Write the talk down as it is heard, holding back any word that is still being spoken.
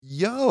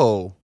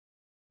Yo,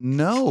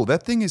 no,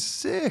 that thing is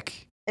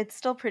sick. It's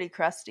still pretty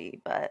crusty,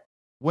 but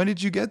When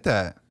did you get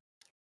that?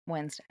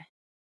 Wednesday.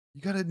 You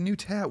got a new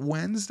tat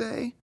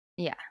Wednesday?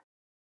 Yeah.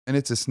 And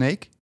it's a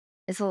snake?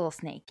 It's a little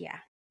snake, yeah.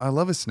 I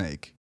love a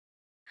snake.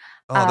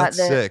 Oh, that's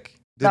sick.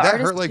 Did that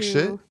hurt like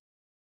shit? No,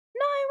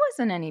 it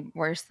wasn't any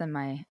worse than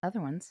my other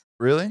ones.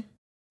 Really?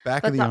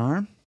 Back of the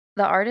arm?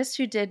 The artist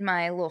who did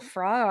my little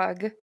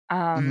frog,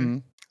 Mm-hmm.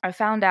 I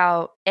found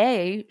out,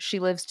 she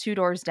lives 2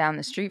 doors down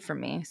the street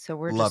from me, so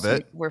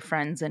we're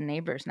friends and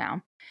neighbors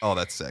now. Oh,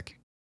 that's sick.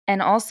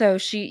 And also,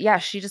 she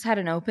just had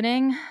an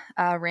opening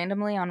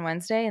randomly on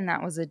Wednesday, and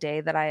that was a day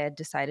that I had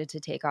decided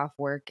to take off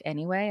work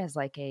anyway as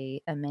like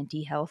a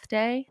mental health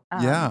day.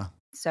 Yeah.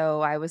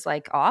 So I was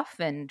like off,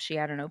 and she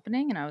had an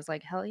opening, and I was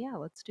like, hell yeah,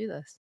 let's do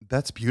this.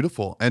 That's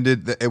beautiful. And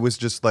it was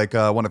just like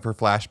one of her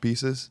flash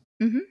pieces?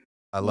 Mm-hmm.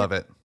 I love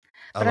it.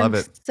 But I'm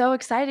so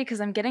excited because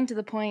I'm getting to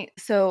the point.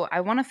 So I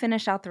want to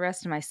finish out the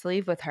rest of my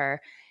sleeve with her.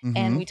 Mm-hmm.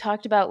 And we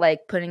talked about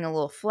like putting a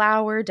little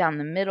flower down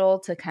the middle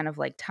to kind of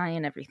like tie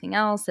in everything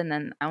else. And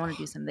then I want to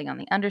do something on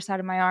the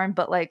underside of my arm.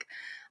 But like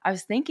I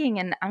was thinking,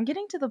 and I'm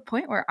getting to the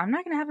point where I'm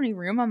not going to have any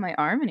room on my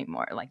arm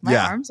anymore. Like my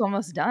arm's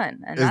almost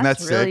done. And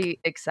that's really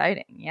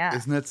exciting. Yeah.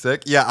 Isn't that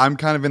sick? Yeah, I'm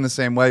kind of in the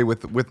same way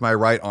with my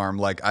right arm.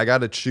 Like I got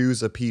to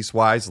choose a piece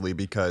wisely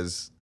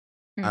because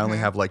I only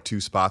have like 2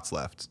 spots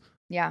left.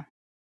 Yeah.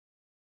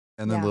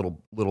 And then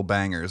little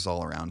bangers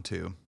all around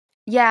too.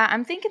 Yeah,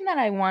 I'm thinking that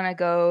I want to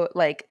go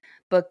like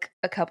book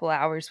a couple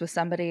hours with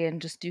somebody and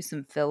just do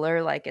some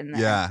filler like in the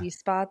empty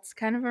spots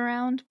kind of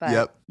around.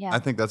 But I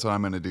think that's what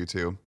I'm going to do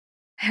too.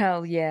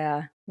 Hell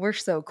yeah. We're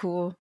so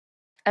cool.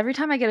 Every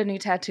time I get a new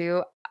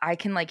tattoo, I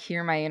can like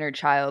hear my inner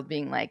child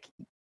being like,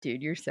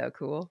 dude, you're so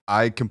cool.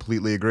 I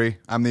completely agree.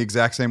 I'm the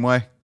exact same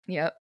way.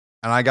 Yep.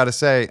 And I got to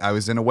say, I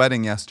was in a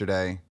wedding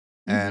yesterday.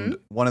 And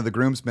one of the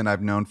groomsmen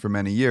I've known for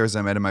many years,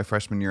 I met in my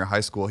freshman year of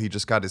high school. He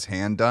just got his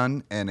hand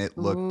done, and it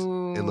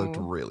looked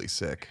really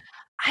sick.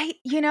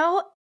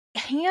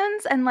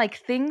 Hands and like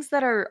things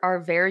that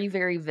are very,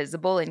 very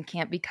visible and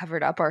can't be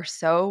covered up are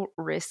so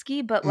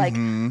risky. But like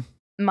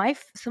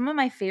some of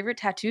my favorite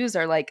tattoos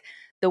are like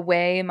the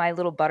way my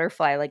little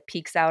butterfly like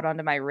peeks out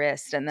onto my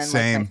wrist, and then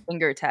like my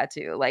finger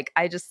tattoo. Like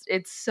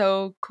it's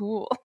so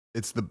cool.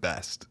 It's the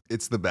best.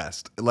 It's the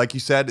best. Like you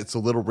said, it's a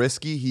little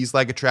risky. He's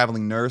like a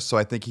traveling nurse, so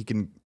I think he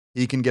can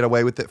get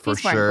away with it for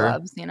sure. Wearing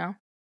gloves, you know.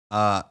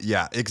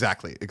 Yeah,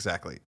 exactly.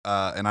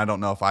 And I don't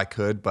know if I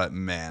could, but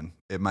man,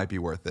 it might be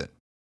worth it.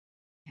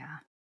 Yeah.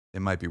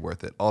 It might be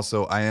worth it.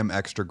 Also, I am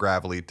extra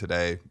gravelly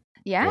today,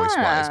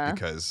 voice-wise,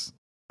 because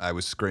I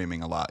was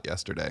screaming a lot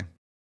yesterday.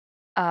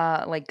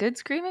 Like good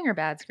screaming or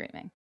bad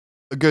screaming?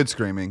 Good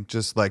screaming,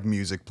 just like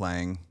music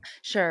playing,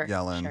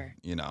 yelling. Sure.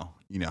 You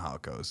know how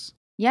it goes.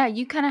 Yeah,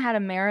 you kind of had a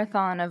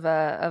marathon of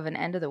an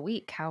end of the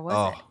week. How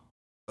was it?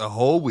 A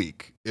whole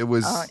week. It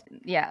was.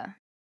 Yeah.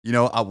 You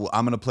know,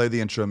 I'm gonna play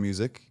the intro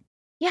music.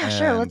 Yeah,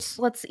 sure.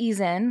 Let's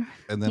ease in.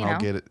 And then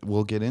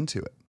we'll get into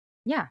it.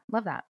 Yeah,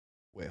 love that.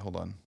 Wait, hold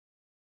on.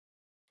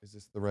 Is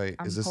this the right?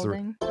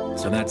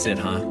 So that's it,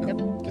 huh?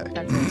 Yep. Okay.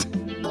 That's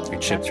it. Your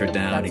chips are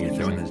down and you're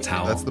throwing in the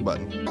towel. That's the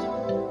button.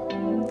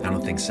 I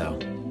don't think so,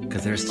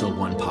 because there's still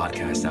one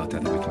podcast out there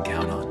that we can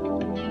count on.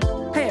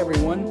 Hey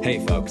everyone.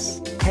 Hey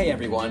folks. Hey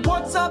everyone.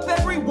 What's up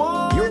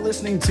everyone? You're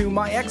listening to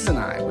My Ex and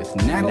I with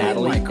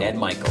Natalie and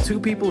Michael. 2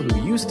 people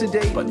who used to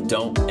date but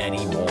don't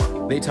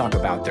anymore. They talk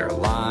about their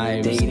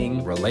lives,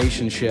 dating,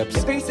 relationships,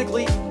 and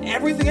basically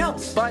everything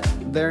else. But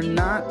they're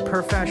not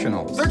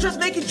professionals. They're just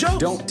making jokes.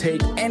 Don't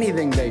take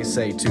anything they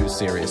say too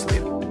seriously.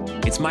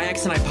 It's My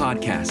Ex and I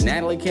podcast.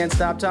 Natalie can't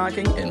stop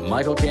talking and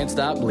Michael can't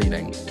stop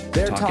bleeding.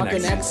 They're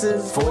talking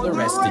exes for the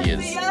rest of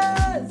yous.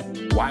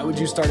 Why would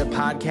you start a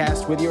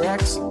podcast with your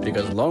ex?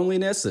 Because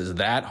loneliness is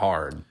that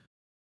hard.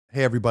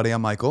 Hey everybody,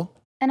 I'm Michael.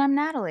 And I'm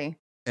Natalie.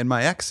 And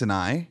my ex and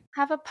I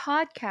have a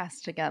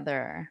podcast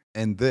together.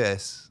 And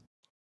this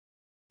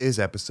is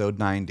episode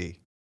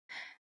 90.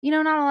 You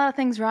know, not a lot of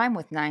things rhyme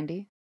with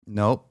 90.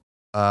 Nope.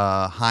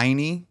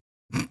 Heine.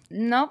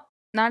 Nope,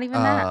 not even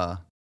that.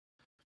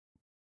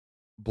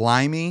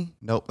 Blimey.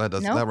 Nope, that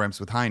doesn't. That rhymes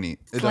with Heine.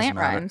 Slant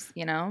rhymes,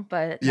 you know,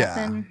 but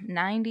nothing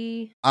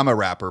 90. I'm a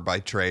rapper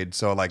by trade,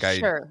 so like I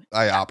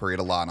operate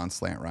a lot on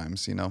slant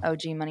rhymes, you know.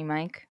 OG Money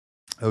Mike.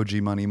 OG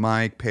Money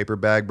Mike, Paper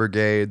Bag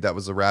Brigade. That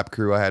was a rap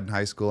crew I had in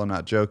high school. I'm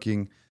not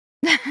joking.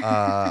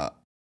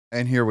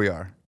 And here we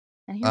are.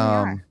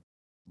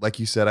 Like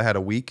you said, I had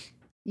a week.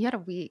 You had a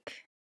week.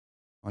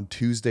 On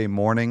Tuesday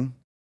morning,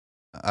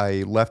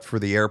 I left for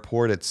the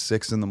airport at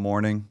 6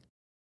 a.m.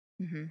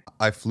 Mm-hmm.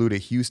 I flew to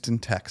Houston,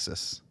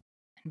 Texas.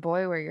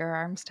 Boy, were your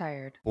arms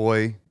tired.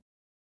 Boy,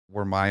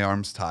 were my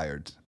arms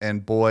tired.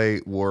 And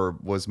boy,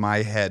 was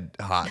my head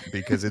hot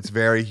because it's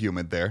very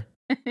humid there.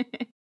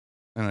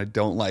 And I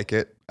don't like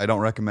it. I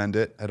don't recommend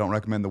it. I don't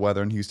recommend the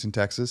weather in Houston,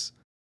 Texas.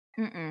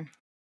 No.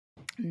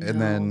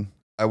 And then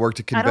I worked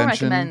a convention. I don't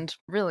recommend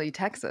really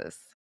Texas.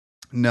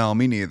 No,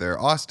 me neither.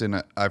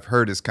 Austin, I've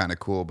heard is kind of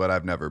cool, but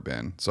I've never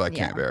been, so I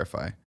can't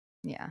verify.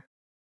 Yeah.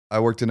 I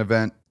worked an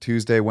event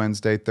Tuesday,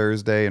 Wednesday,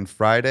 Thursday, and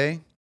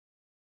Friday.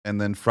 And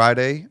then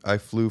Friday, I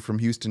flew from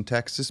Houston,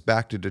 Texas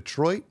back to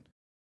Detroit.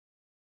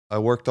 I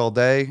worked all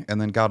day and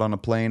then got on a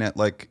plane at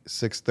like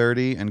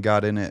 6:30 and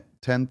got in at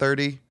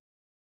 10:30.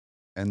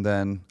 And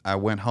then I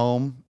went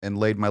home and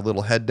laid my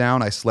little head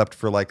down. I slept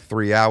for like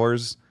 3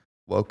 hours,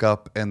 woke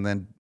up, and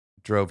then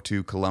drove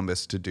to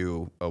Columbus to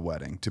do a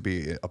wedding, to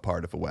be a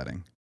part of a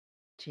wedding.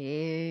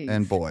 Jeez.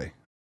 And boy,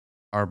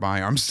 are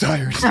my arms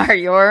tired. Are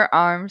your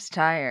arms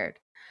tired?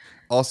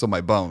 Also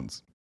my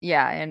bones.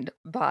 Yeah, and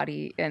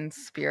body and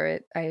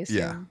spirit, I assume.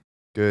 Yeah.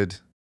 Good.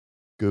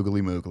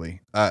 Googly moogly.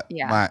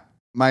 Yeah.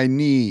 My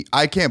knee,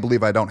 I can't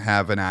believe I don't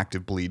have an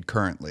active bleed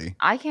currently.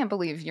 I can't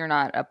believe you're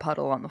not a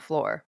puddle on the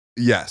floor.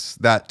 Yes,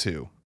 that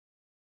too.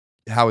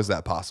 How is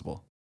that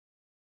possible?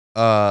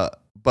 But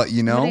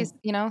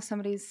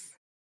Somebody's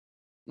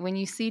when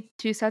you see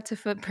two sets of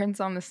footprints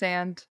on the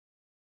sand,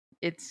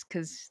 it's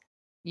because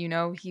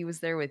he was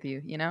there with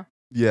you,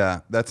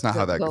 Yeah, that's not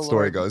how that The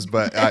story Lord. goes,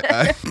 but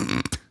I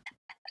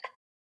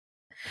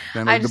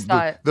I just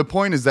thought- the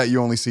point is that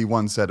you only see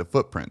one set of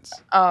footprints.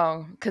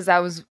 Oh,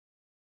 because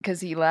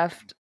he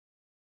left.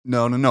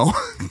 No.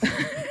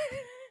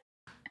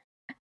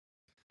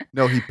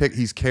 No,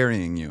 he's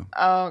carrying you.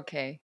 Oh,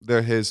 okay.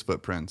 They're his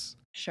footprints.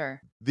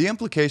 Sure. The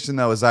implication,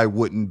 though, is I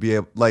wouldn't be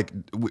able,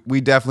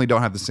 we definitely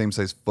don't have the same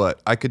size foot.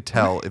 I could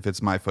tell if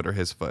it's my foot or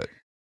his foot.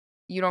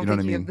 You don't You know think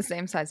what I you mean? have the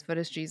same size foot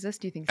as Jesus?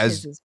 Do you think As-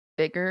 his is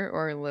bigger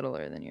or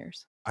littler than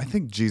yours? I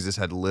think Jesus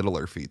had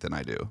littler feet than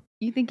I do.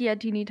 You think he had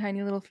teeny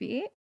tiny little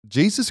feet?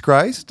 Jesus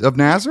Christ of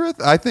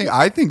Nazareth? I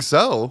think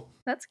so.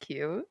 That's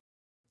cute.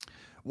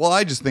 Well,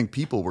 I just think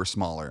people were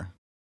smaller.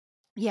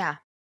 Yeah.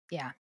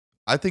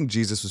 I think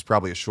Jesus was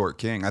probably a short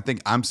king. I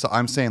think I'm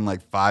saying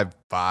like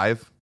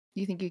 5'5".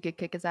 You think you could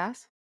kick his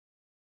ass?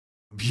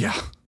 Yeah.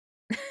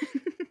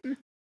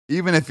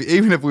 Even if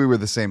we were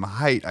the same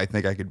height, I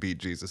think I could beat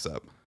Jesus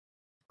up.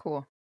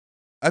 Cool.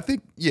 I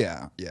think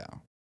yeah.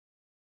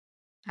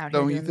 Out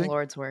Don't here you doing the think?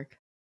 Lord's work.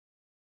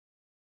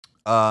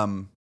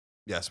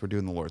 Yes, we're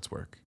doing the Lord's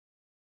work.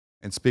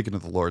 And speaking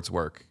of the Lord's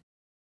work,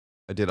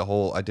 I did a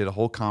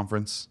whole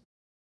conference.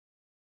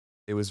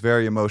 It was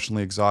very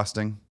emotionally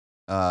exhausting.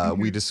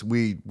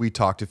 We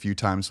talked a few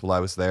times while I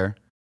was there.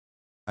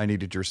 I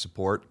needed your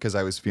support because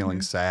I was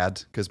feeling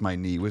sad because my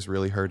knee was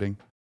really hurting.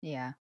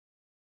 Yeah.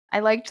 I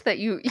liked that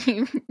you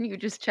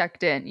just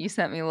checked in. You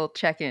sent me a little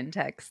check-in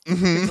text.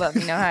 Mhm. Just let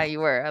me know how you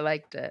were. I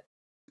liked it.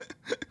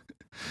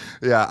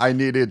 Yeah, I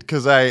needed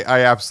because I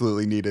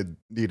absolutely needed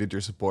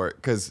your support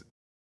because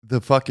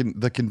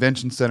the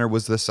convention center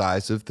was the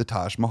size of the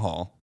Taj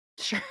Mahal.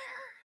 Sure.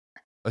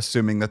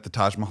 Assuming that the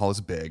Taj Mahal is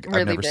big. I've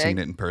Really never seen big?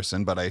 it in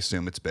person, but I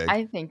assume it's big.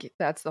 I think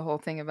that's the whole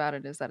thing about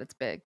it is that it's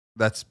big.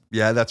 That's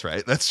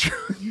right. That's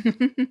true.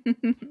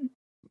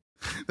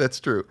 That's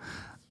true.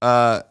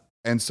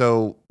 And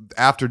so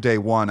after day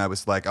one, I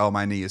was like, oh,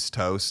 my knee is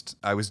toast.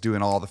 I was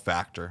doing all the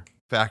factor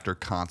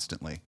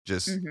constantly,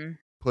 just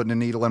putting a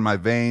needle in my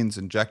veins,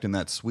 injecting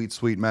that sweet,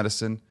 sweet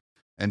medicine,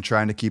 and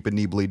trying to keep a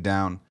knee bleed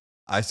down.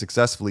 I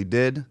successfully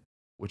did,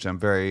 which I'm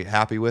very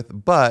happy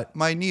with. But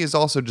my knee is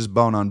also just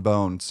bone on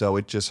bone, so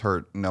it just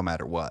hurt no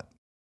matter what.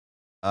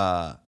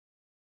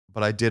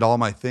 But I did all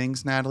my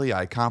things, Natalie.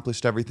 I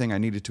accomplished everything I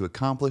needed to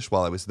accomplish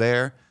while I was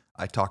there.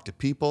 I talked to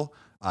people.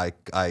 I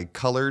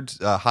colored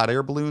hot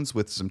air balloons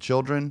with some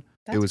children.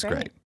 That's it was great.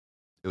 great.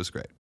 It was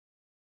great.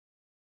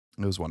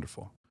 It was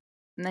wonderful.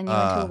 And then you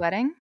went to a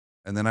wedding?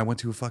 And then I went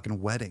to a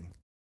fucking wedding.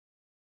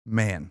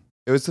 Man,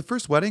 it was the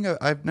first wedding.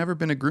 I've never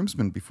been a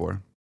groomsman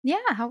before. Yeah,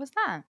 how was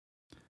that?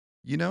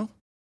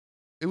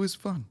 It was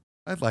fun.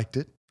 I liked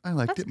it.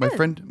 That's it.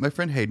 good. My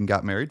friend Hayden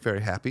got married.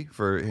 Very happy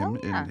for him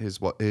yeah. and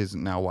his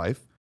now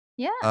wife.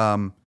 Yeah.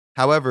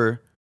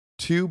 However,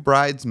 2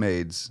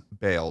 bridesmaids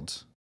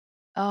bailed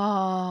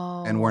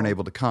Oh. and weren't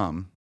able to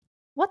come.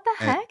 What the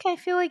and- heck? I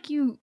feel like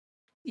you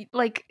You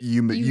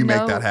You make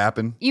know- that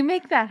happen. you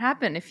make that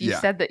happen if you Yeah.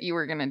 said that you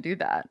were going to do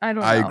that. I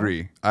don't know.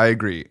 I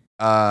agree.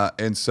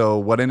 And so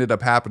what ended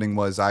up happening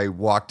was I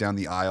walked down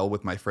the aisle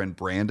with my friend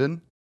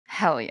Brandon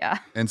Hell yeah.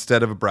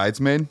 instead of a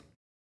bridesmaid,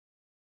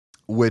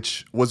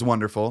 which was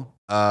wonderful.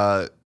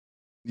 They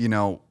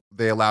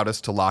allowed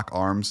us to lock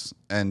arms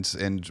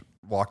and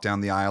walk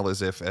down the aisle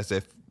as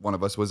if one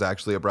of us was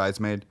actually a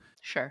bridesmaid.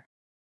 Sure.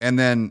 And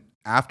then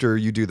after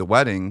you do the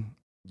wedding,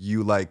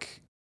 you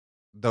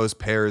those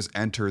pairs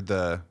enter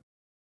the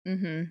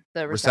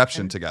The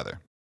reception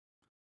together.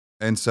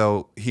 And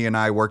so he and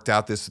I worked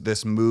out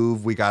this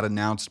move. We got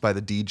announced by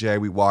the DJ.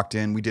 We walked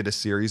in. We did a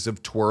series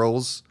of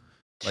twirls,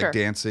 Sure. like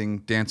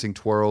dancing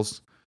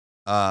twirls,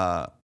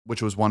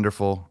 which was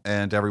wonderful.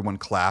 And everyone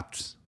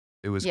clapped.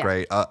 It was Yeah.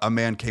 great. A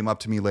man came up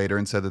to me later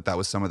and said that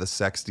was some of the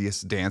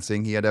sexiest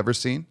dancing he had ever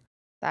seen.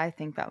 I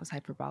think that was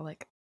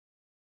hyperbolic.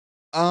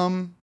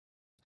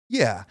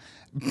 Yeah.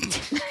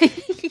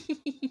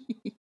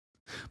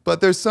 But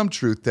there's some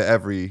truth to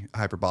every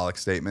hyperbolic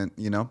statement,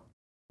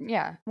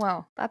 Yeah,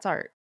 well, that's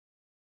art.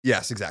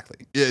 Yes,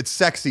 exactly. It's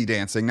sexy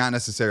dancing, not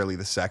necessarily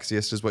the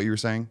sexiest, is what you were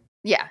saying.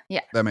 Yeah.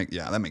 That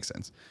makes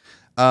sense.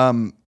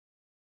 And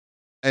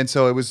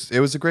so it was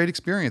a great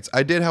experience.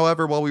 I did,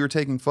 however, while we were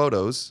taking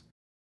photos,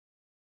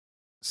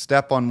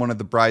 step on one of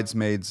the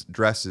bridesmaids'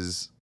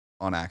 dresses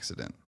on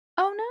accident.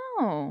 Oh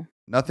no.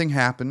 Nothing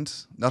happened.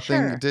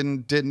 Nothing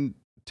didn't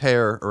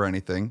tear or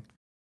anything.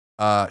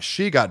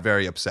 She got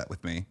very upset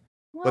with me.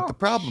 Well, But the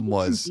problem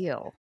was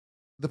deal.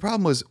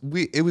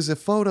 it was a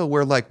photo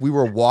where like we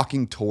were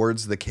walking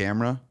towards the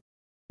camera.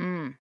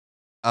 Mm,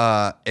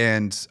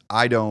 And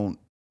I don't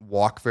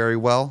walk very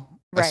well,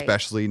 Right.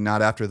 especially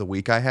not after the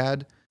week I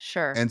had.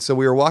 sure. And so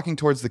we were walking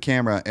towards the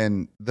camera,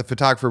 and the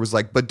photographer was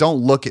like, "But don't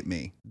look at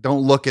me.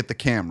 Don't look at the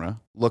camera.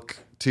 Look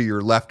to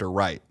your left or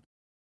right."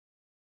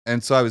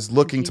 And so I was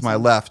looking to my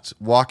Confusing. left,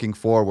 walking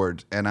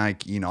forward, and I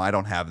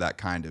don't have that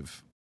kind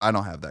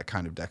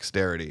of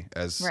dexterity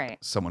as Right.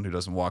 someone who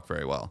doesn't walk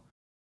very well.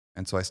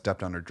 And so I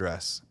stepped on her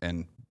dress,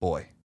 and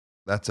boy,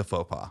 that's a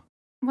faux pas.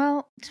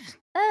 Well,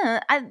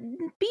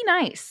 be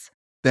nice.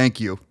 Thank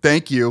you.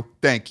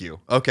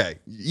 Okay,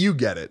 you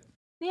get it.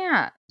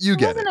 Yeah. You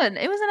get it.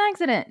 It was an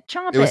accident.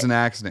 Chomp It was an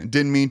accident.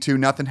 Didn't mean to.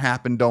 Nothing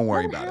happened. Don't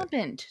worry What about it.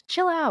 happened?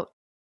 Chill out. It's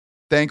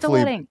a Thankfully,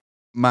 wedding.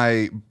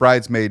 my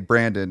bridesmaid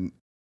Brandon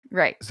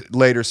Right.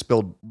 later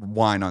spilled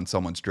wine on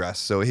someone's dress,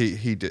 so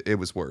he did. It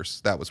was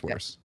worse. That was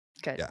worse.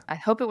 Good. Yeah. I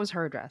hope it was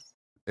her dress.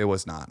 It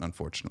was not,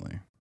 unfortunately.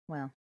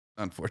 Well,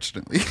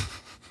 Unfortunately.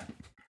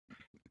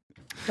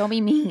 don't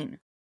be mean.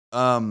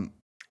 I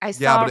Yeah,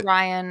 saw but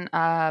Ryan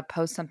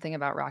post something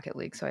about Rocket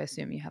League, so I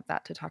assume you have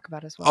that to talk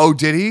about as well. Oh,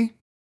 did he?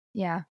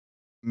 Yeah.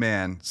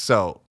 Man,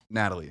 so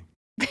Natalie,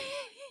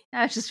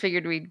 I just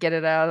figured we'd get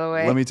it out of the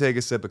way. let me take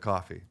a sip of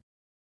coffee.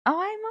 Oh,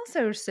 I'm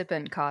also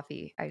sipping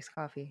coffee, iced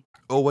coffee.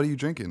 Oh, what are you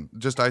drinking?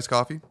 Just iced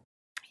coffee?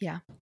 Yeah.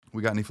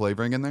 We got any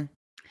flavoring in there?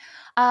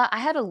 I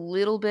had a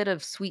little bit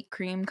of sweet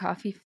cream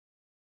coffee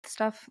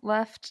stuff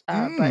left, but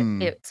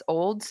Mm. it's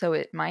old, so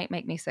it might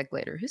make me sick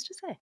later. Who's to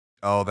say?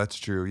 Oh, that's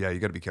true. Yeah, you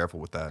got to be careful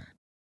with that.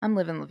 I'm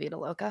living La Vida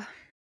Loca.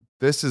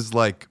 This is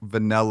like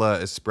vanilla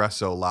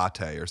espresso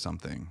latte or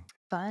something.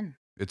 Fun.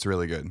 It's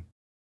really good.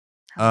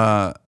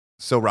 Hell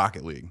So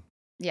Rocket League.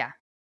 yeah.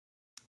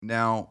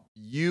 Now,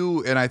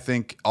 you and I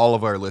think all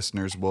of our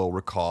listeners will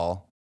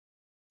recall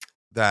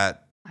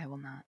that I will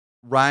not.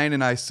 Ryan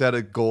and I set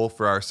a goal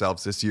for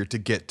ourselves this year to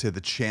get to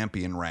the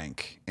champion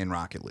rank in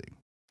Rocket League.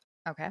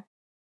 Okay.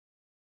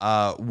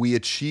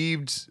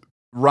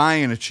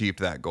 Ryan achieved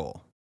that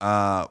goal.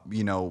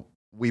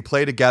 We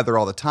play together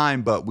all the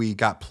time, but we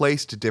got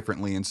placed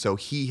differently. And so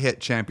he hit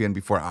champion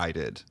before I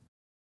did.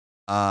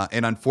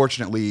 And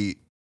unfortunately,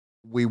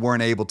 we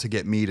weren't able to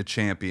get me to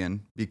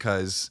champion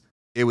because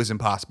it was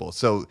impossible.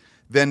 So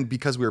then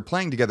because we were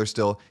playing together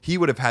still, he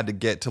would have had to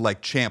get to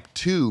like champ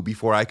 2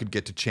 before I could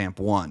get to champ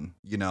 1,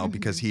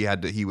 because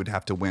he would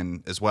have to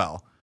win as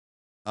well.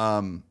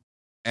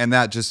 And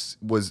that just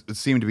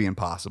seemed to be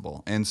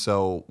impossible. And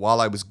so while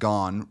I was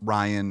gone,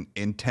 Ryan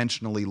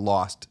intentionally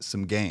lost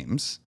some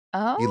games.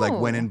 Oh. He like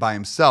went in by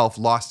himself,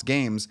 lost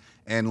games,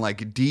 and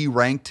like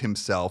de-ranked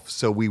himself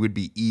so we would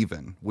be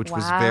even, which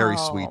was very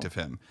sweet of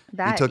him.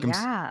 That, took him.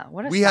 Yeah.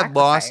 What a We had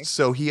lost, sacrifice.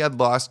 so he had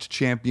lost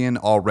champion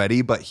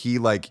already, but he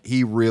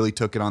really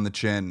took it on the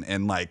chin,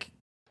 and like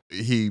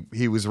he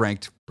was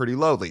ranked pretty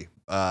lowly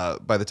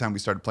by the time we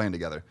started playing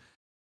together.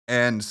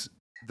 And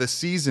the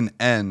season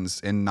ends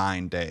in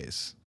 9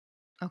 days.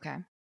 Okay.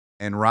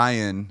 And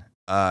Ryan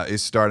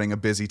is starting a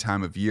busy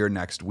time of year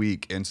next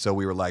week, and so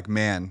we were like,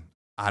 man,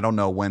 I don't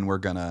know when we're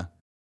gonna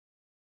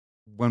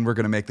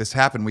make this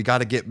happen. We got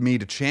to get me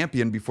to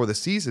champion before the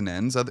season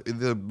ends.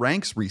 The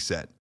ranks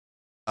reset.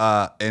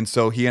 And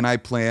so he and I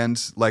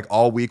planned like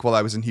all week while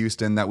I was in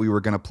Houston that we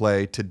were gonna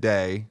play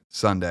today,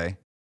 Sunday,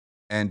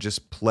 and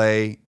just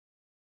play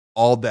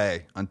all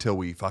day until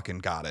we fucking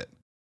got it.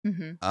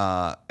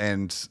 Mm-hmm.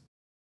 And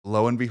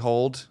lo and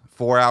behold,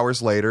 4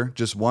 hours later,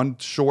 just one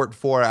short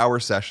 4-hour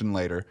session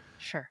later,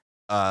 Sure.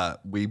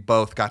 we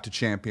both got to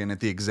champion at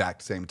the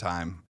exact same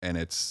time, and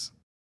it's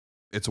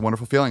a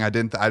wonderful feeling. I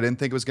didn't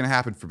think it was going to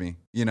happen for me.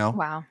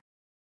 Wow.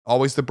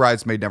 Always the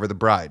bridesmaid, never the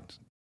bride.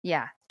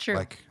 Yeah. True.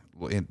 Like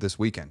this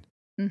weekend.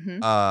 Mm-hmm.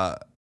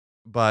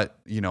 But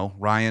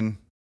Ryan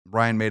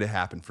made it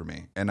happen for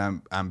me, and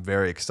I'm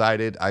very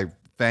excited. I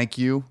thank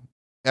you,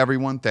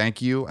 everyone.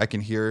 Thank you. I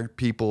can hear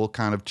people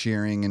kind of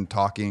cheering and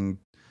talking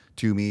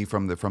to me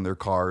from their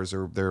cars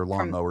or their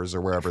lawnmowers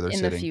or wherever they're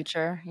sitting. In the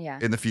future, yeah.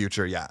 In the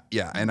future, yeah.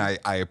 Mm-hmm. And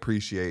I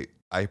appreciate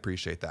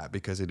that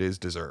because it is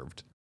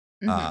deserved.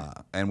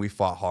 Mm-hmm. And we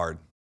fought hard.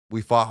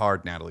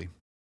 Natalie.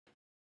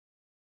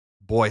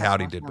 Boy, That's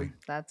howdy awesome. did we.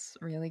 That's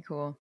really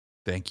cool.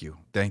 Thank you.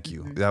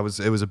 Mhm.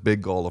 It was a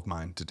big goal of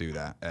mine to do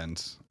that,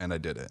 and I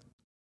did it.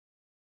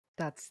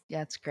 That's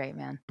great,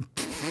 man.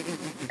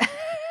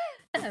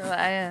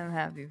 I am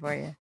happy for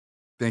you.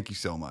 Thank you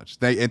so much.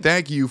 And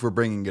thank you for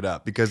bringing it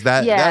up because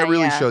that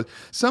really shows.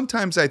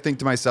 Sometimes I think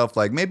to myself,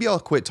 like, maybe I'll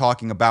quit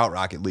talking about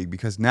Rocket League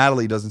because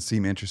Natalie doesn't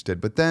seem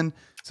interested. But then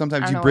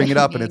sometimes you bring it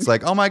up and it's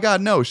like, oh my God,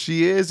 no,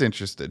 she is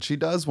interested. She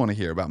does want to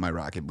hear about my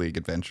Rocket League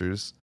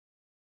adventures.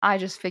 I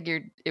just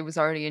figured it was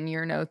already in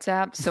your notes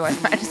app, so I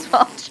might as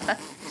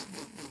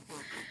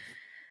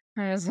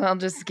well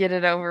just get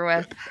it over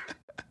with.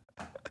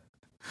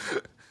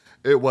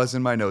 It was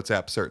in my notes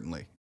app,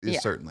 certainly. Yeah.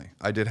 Certainly.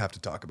 I did have to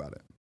talk about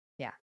it.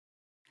 Yeah.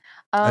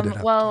 I did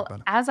have to talk about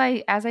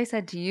it. as I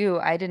said to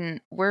you,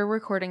 we're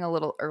recording a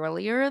little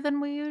earlier than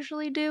we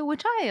usually do,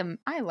 which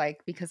I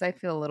like because I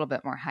feel a little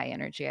bit more high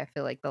energy. I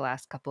feel like the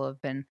last couple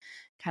have been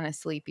kind of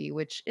sleepy,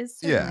 which is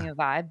certainly Yeah. a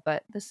vibe,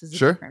 but this is a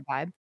Sure. different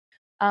vibe.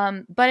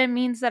 But it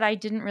means that I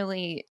didn't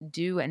really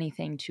do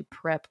anything to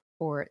prep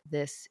for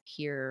this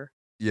here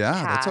Yeah,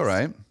 that's all cast.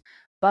 right.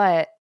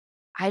 But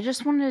I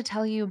just wanted to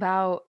tell you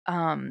about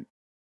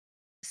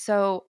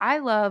so I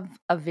love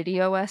a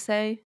video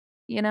essay,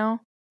 you know?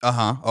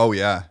 Uh-huh. Oh,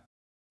 yeah.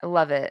 I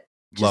love it.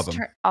 Love 'em.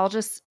 I'll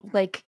just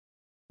like,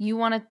 you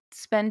want to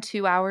spend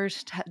 2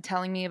 hours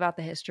telling me about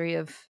the history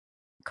of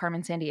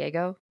Carmen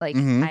Sandiego? Like,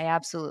 Mhm. I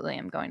absolutely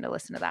am going to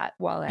listen to that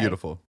while I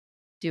Beautiful.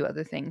 do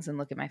other things and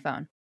look at my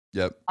phone.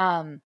 Yep.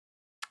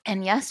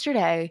 And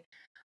yesterday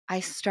I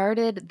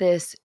started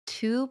this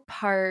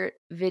 2-part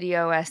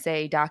video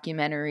essay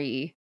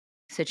documentary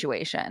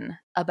situation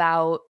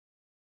about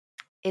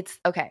it's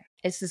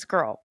this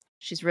girl.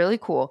 She's really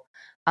cool.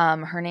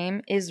 Her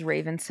name is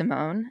Raven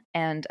Simone,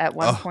 and at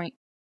one point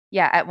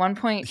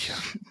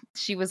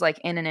she was like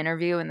in an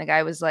interview and the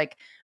guy was like,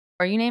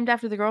 "Are you named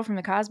after the girl from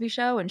the Cosby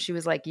Show?" And she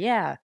was like,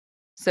 "Yeah."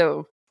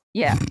 So,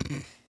 yeah.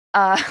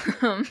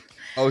 So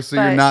but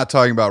you're not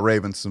talking about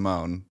Raven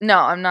Simone. no,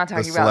 I'm not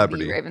talking about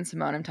celebrity. the Raven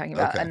Simone. I'm talking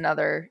about Okay.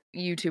 another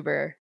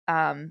YouTuber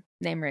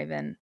named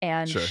Raven,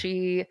 and Sure.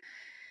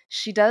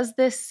 she does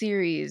this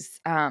series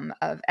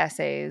of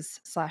essays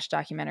 /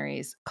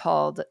 documentaries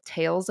called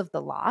Tales of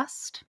the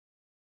Lost,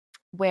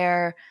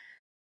 where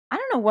I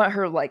don't know what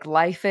her like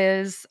life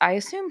is. I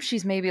assume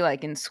she's maybe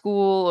like in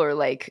school or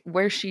like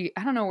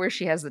I don't know where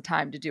she has the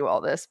time to do all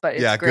this, but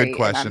it's Yeah, great. good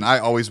question. I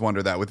always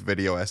wonder that with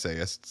video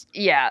essayists.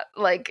 Yeah,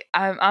 like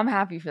I'm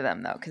happy for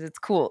them though, because it's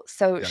cool.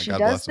 So Yeah, she God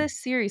does bless 'em. this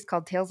series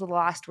called Tales of the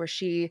Lost where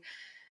she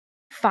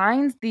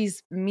finds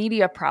these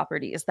media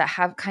properties that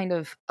have kind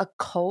of a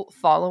cult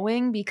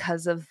following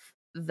because of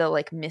the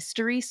like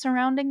mystery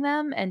surrounding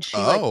them, and she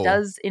like Oh.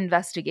 does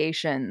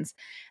investigations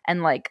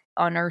and like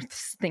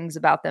unearths things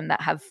about them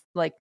that have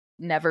like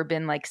never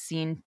been like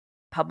seen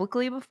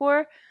publicly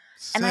before.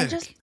 And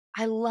Sick.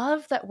 I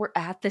love that we're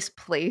at this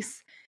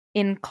place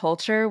in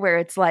culture where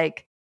it's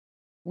like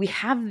we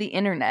have the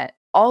internet,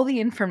 all the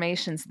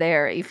information's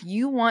there. If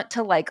you want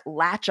to like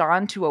latch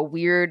on to a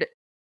weird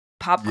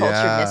pop culture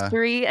Yeah.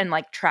 mystery and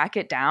like track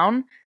it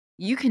down,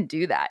 you can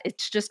do that.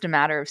 It's just a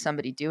matter of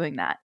somebody doing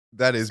that.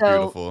 That is So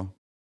beautiful.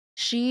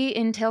 she,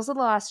 in Tales of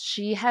the Lost,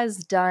 she has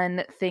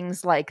done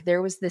things like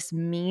there was this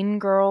Mean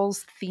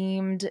Girls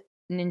themed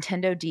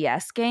Nintendo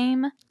DS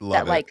game Love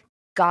that it. like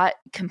got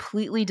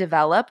completely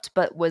developed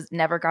but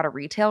never got a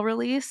retail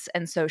release,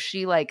 and so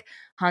she like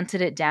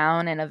hunted it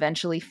down and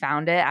eventually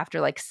found it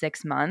after like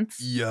 6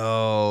 months.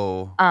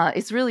 Yo.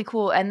 It's really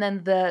cool. And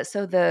then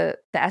the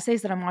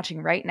essays that I'm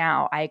watching right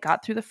now, I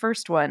got through the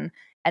first one,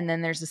 and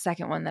then there's a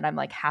second one that I'm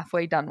like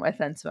halfway done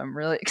with, and so I'm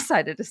really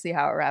excited to see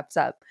how it wraps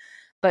up.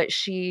 But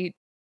she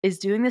is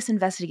doing this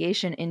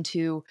investigation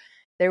into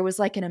there was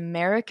like an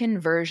American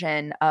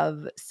version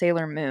of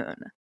Sailor Moon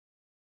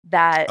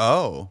that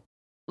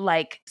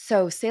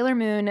so Sailor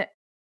Moon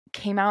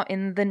came out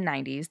in the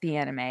 90s, the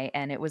anime,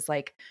 and it was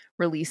like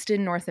released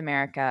in North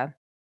America,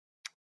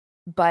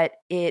 but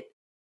it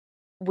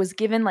was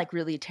given like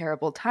really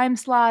terrible time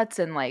slots,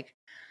 and like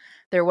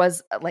there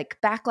was like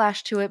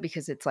backlash to it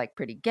because it's like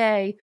pretty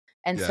gay,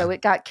 and so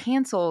it got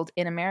canceled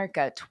in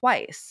America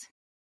twice.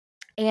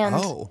 And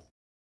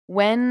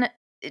when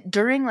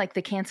during like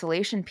the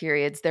cancellation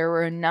periods, there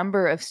were a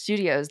number of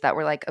studios that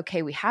were like,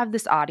 okay, we have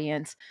this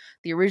audience,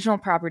 the original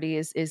property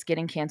is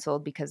getting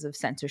canceled because of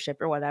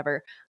censorship or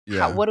whatever.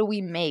 What do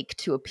we make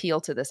to appeal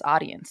to this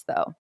audience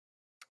though?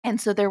 And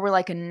so there were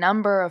like a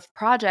number of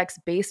projects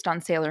based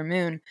on Sailor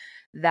Moon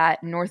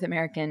that North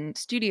American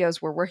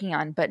studios were working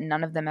on, but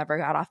none of them ever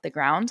got off the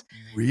ground.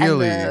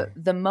 Really? And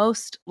the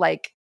most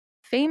like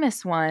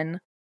famous one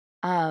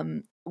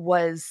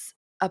was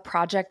a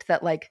project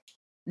that like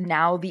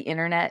now the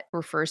internet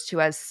refers to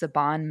as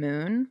Saban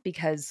Moon,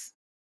 because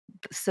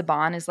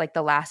Saban is like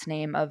the last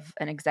name of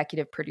an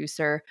executive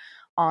producer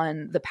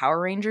on the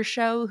Power Rangers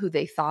show who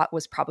they thought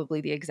was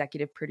probably the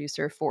executive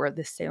producer for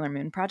the Sailor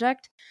Moon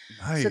project.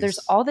 Nice. So there's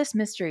all this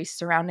mystery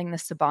surrounding the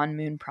Saban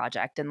Moon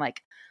project, and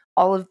like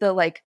all of the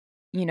like,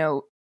 you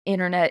know,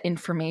 internet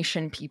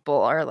information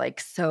people are like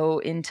so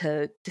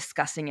into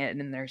discussing it,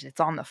 and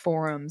it's on the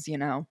forums, you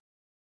know.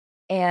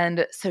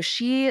 And so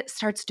she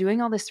starts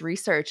doing all this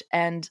research,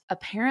 and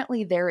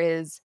apparently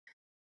there's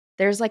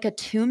like a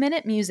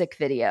 2-minute music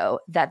video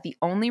that the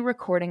only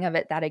recording of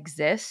it that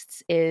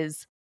exists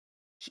is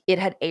it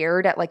had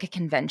aired at like a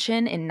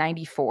convention in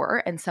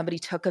 94, and somebody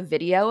took a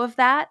video of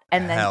that,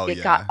 and then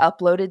it got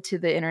uploaded to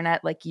the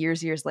internet like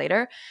years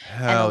later.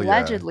 And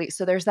allegedly,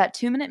 so there's that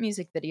 2-minute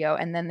music video,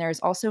 and then there's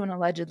also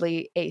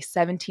allegedly a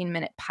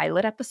 17-minute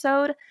pilot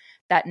episode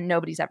that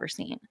nobody's ever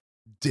seen.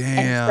 Damn.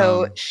 And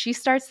so she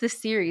starts this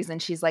series,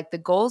 and she's like, the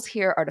goals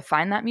here are to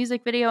find that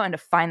music video and to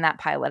find that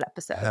pilot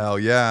episode. Hell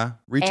yeah.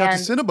 Reach out to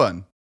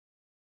Cinnabon.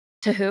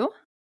 To who?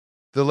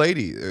 The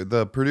lady,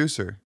 the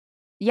producer.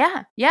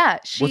 Yeah.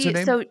 What's her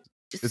name?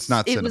 It's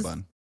not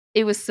Cinnabon.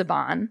 It was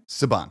Saban.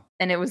 Saban.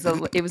 And it was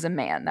a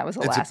man. That was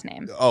the last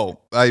name. Oh,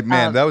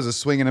 that was a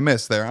swing and a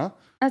miss there, huh?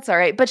 That's all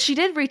right. But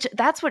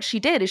that's what she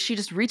did, is she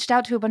just reached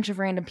out to a bunch of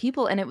random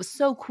people. And it was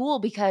so cool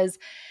because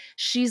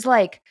she's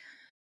like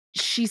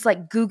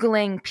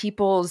Googling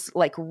people's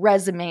like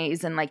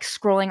resumes and like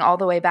scrolling all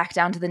the way back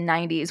down to the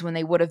 90s when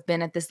they would have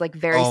been at this like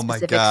very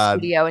specific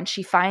studio. And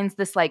she finds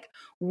this like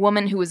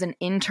woman who was an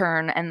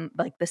intern, and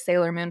like the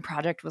Sailor Moon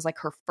project was like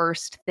her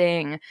first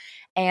thing.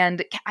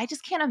 And I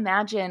just can't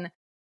imagine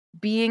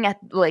being at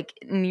like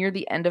near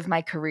the end of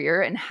my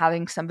career and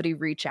having somebody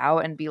reach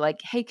out and be like,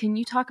 hey, can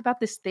you talk about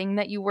this thing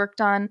that you worked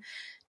on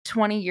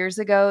 20 years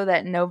ago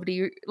that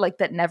nobody like,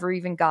 that never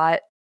even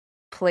got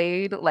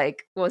played,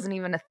 like wasn't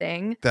even a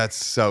thing. That's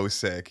so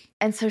sick.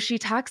 And so she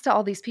talks to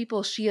all these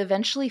people. She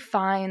eventually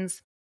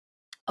finds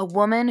a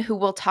woman who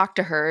will talk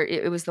to her.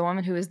 It was the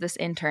woman who was this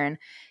intern,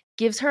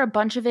 gives her a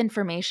bunch of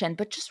information,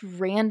 but just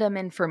random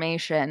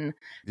information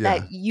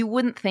that you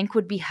wouldn't think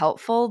would be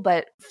helpful,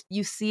 but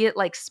you see it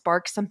like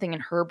spark something in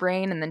her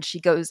brain, and then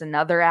she goes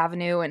another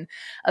avenue, and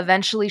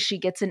eventually she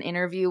gets an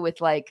interview with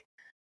like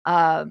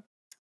the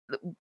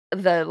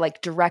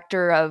like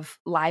director of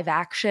live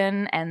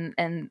action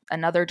and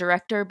another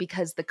director,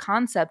 because the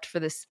concept for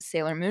this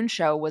Sailor Moon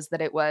show was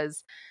that it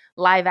was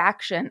live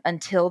action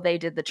until they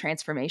did the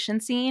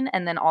transformation scene,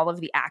 and then all of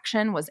the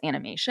action was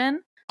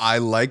animation. I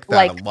like that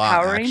like a lot.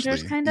 Power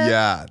Rangers, kind of.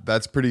 Yeah,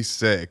 that's pretty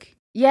sick.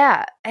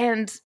 Yeah,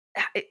 and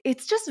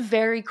it's just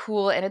very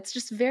cool, and it's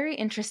just very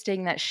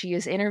interesting that she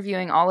is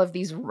interviewing all of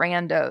these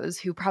randos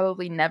who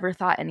probably never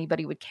thought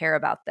anybody would care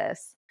about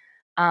this.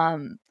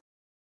 And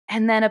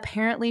then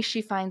apparently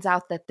she finds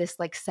out that this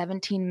like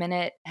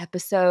 17-minute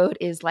episode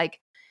is like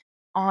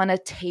on a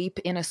tape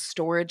in a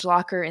storage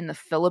locker in the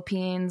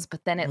Philippines,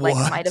 but then it like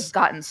might have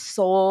gotten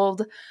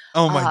sold.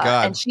 Oh my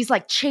God. And she's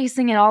like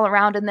chasing it all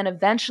around. And then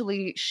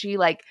eventually she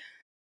like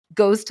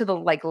goes to the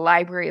like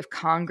Library of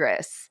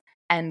Congress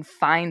and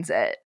finds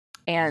it.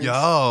 And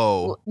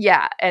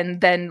yeah.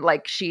 And then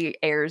like she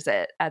airs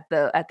it at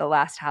the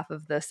last half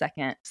of the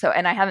second. So,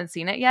 and I haven't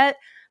seen it yet.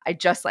 I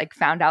just like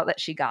found out that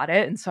she got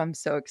it. And so I'm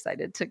so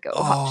excited to go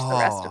watch the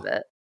rest of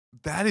it.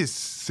 That is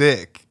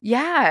sick.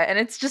 Yeah, and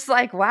it's just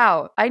like,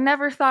 wow, I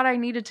never thought I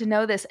needed to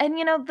know this. And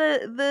you know,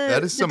 that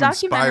is some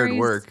inspired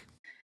work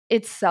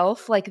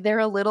itself, like they're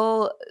a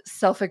little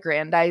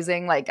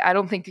self-aggrandizing. Like I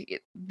don't think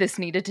this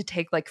needed to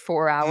take like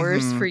 4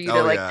 hours for you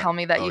to like tell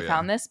me that you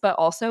found this, but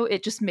also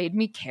it just made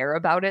me care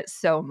about it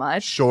so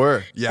much.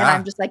 Sure. Yeah. And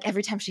I'm just like,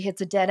 every time she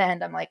hits a dead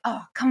end, I'm like,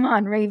 oh, come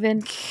on,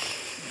 Raven,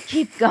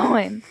 keep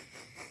going.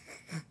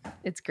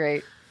 It's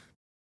great.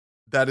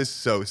 That is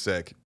so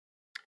sick.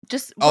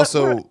 Just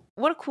also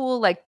what a cool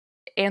like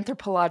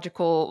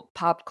anthropological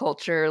pop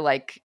culture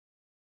like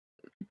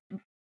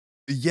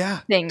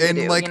thing to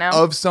do, like you know?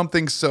 Of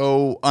something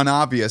so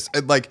unobvious.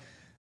 Like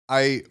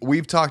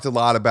we've talked a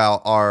lot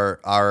about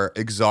our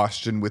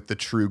exhaustion with the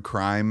true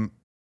crime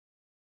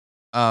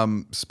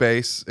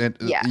space and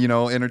you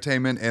know,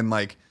 entertainment, and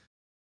like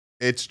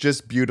it's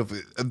just beautiful.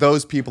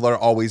 Those people are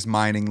always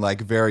mining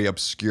like very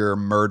obscure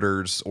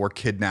murders or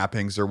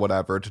kidnappings or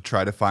whatever to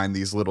try to find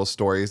these little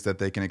stories that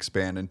they can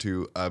expand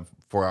into a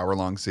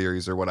 4-hour-long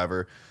series or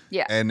whatever.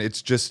 Yeah. And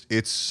it's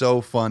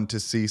so fun to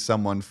see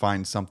someone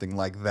find something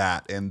like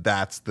that. And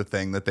that's the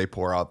thing that they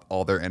pour out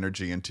all their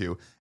energy into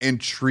and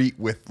treat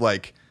with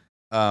like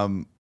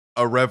a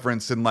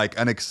reverence and like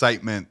an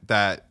excitement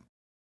that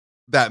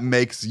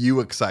makes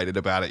you excited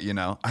about it. You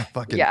know, I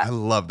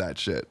love that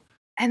shit.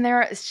 And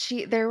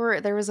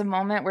there was a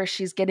moment where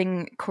she's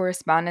getting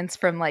correspondence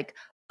from like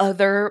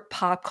other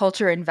pop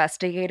culture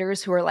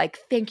investigators who are like,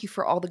 thank you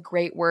for all the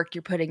great work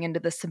you're putting into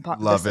the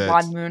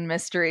Saban Moon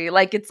mystery.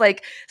 Like it's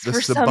like the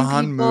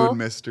Saban Moon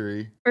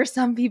mystery. For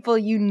some people,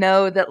 you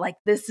know that like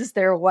this is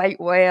their white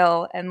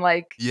whale, and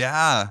like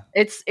I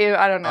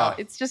don't know.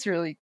 It's just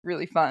really,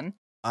 really fun.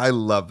 I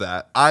love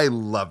that. I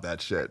love that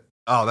shit.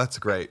 Oh, that's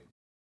great.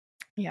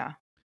 Yeah.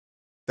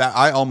 That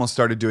I almost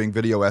started doing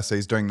video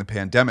essays during the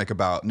pandemic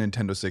about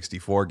Nintendo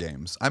 64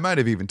 games. I might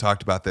have even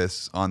talked about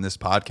this on this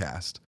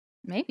podcast.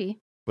 Maybe.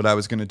 But I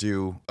was going to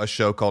do a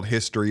show called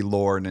History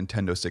Lore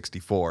Nintendo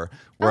 64,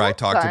 where I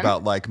talked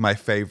about like my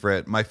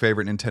favorite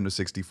Nintendo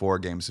 64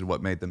 games and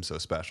what made them so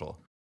special.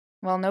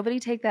 Well, nobody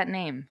take that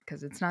name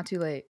because it's not too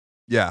late.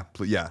 Yeah.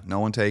 No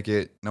one take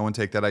it. No one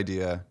take that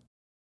idea.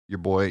 Your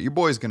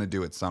boy's going to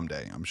do it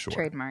someday, I'm sure.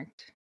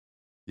 Trademarked.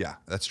 Yeah,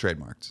 that's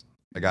trademarked.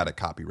 I got it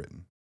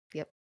copywritten.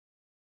 Yep.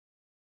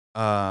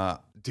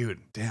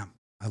 Dude, damn.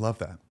 I love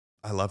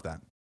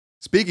that.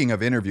 Speaking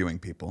of interviewing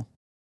people.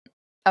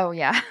 Oh,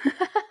 yeah.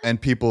 And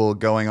people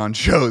going on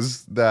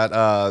shows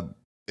that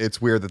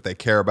it's weird that they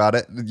care about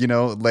it, you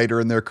know,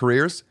 later in their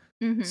careers.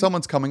 Mm-hmm.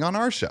 Someone's coming on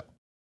our show.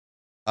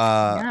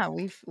 I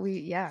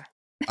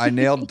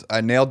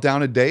nailed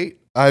down a date.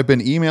 I've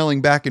been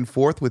emailing back and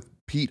forth with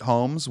Pete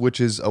Holmes, which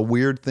is a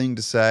weird thing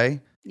to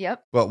say.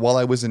 Yep. But while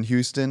I was in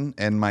Houston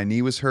and my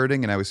knee was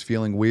hurting and I was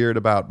feeling weird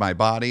about my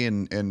body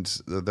and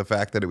the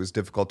fact that it was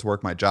difficult to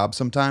work my job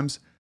sometimes,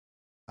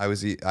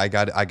 I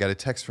got a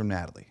text from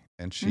Natalie,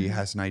 and she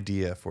has an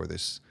idea for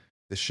this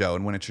the show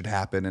and when it should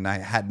happen. And I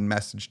hadn't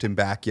messaged him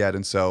back yet.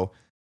 And so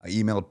I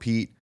emailed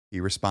Pete. He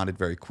responded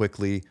very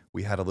quickly.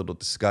 We had a little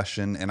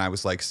discussion, and I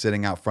was like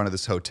sitting out front of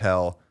this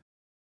hotel,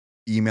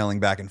 emailing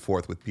back and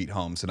forth with Pete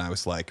Holmes. And I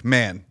was like,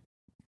 man,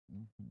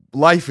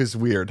 life is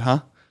weird,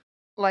 huh?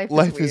 Life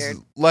is weird.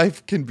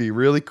 Life can be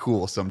really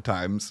cool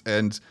sometimes.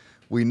 And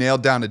we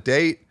nailed down a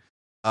date.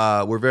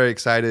 We're very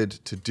excited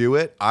to do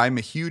it. I'm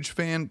a huge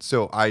fan,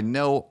 so I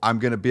know I'm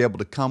going to be able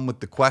to come with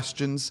the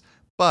questions.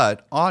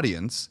 But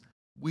audience,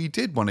 we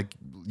did want to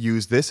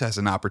use this as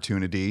an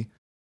opportunity.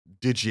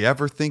 Did you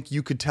ever think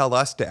you could tell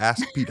us to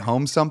ask Pete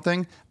Holmes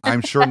something?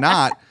 I'm sure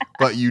not,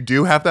 but you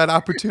do have that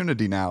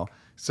opportunity now.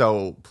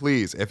 So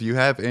please, if you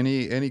have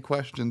any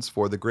questions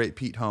for the great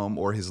Pete Holmes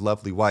or his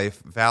lovely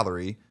wife,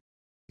 Valerie,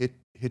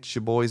 hit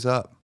your boys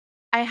up.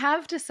 I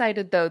have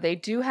decided, though, they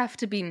do have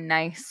to be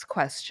nice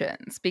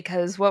questions,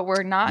 because what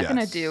we're not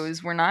going to do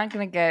is we're not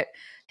going to get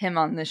him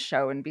on this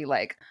show and be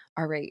like,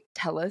 all right,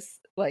 tell us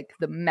like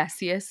the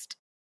messiest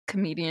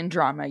comedian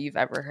drama you've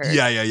ever heard.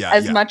 Yeah.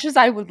 As much as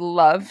I would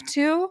love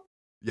to,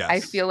 yes. I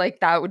feel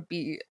like that would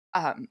be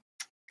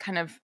kind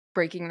of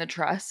breaking the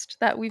trust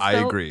that we've built.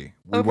 I agree.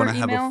 We want to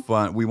have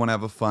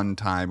a fun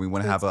time. We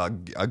want to have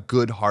a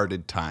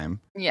good-hearted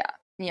time. Yeah.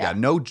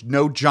 No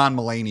John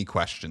Mulaney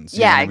questions.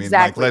 Yeah,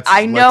 exactly. Like,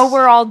 I know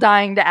we're all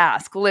dying to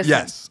ask.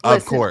 Listen,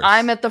 of course.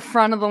 I'm at the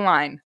front of the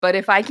line, but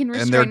if I can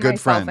restrain myself,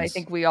 friends. I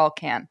think we all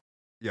can.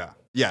 Yeah.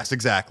 Yes,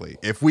 exactly.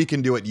 If we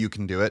can do it, you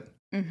can do it.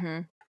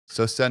 Mm-hmm.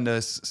 So send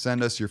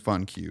us your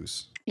fun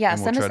cues. Yeah,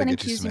 send us any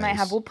cues you might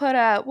have. We'll put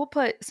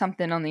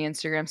something on the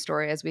Instagram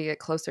story as we get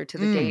closer to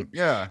the date.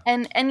 Yeah.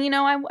 And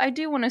I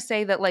do want to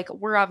say that like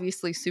we're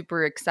obviously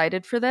super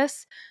excited for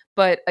this,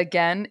 but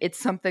again, it's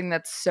something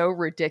that's so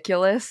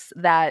ridiculous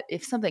that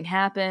if something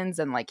happens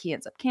and like he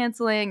ends up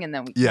canceling and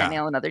then we can't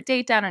nail another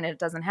date down and it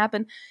doesn't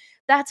happen,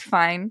 that's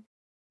fine.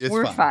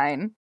 We're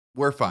fine.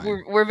 We're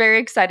fine. We're very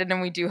excited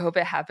and we do hope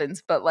it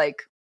happens, but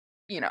like,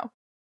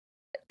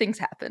 things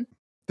happen.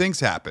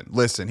 Things happen.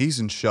 Listen, he's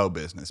in show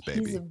business,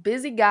 baby. He's a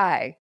busy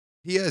guy.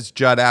 He has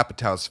Judd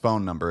Apatow's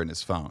phone number in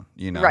his phone,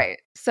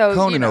 Right. So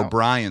Conan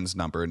O'Brien's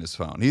number in his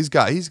phone. He's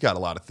got a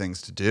lot of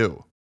things to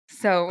do.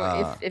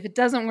 So if it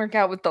doesn't work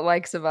out with the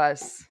likes of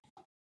us,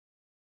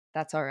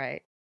 that's all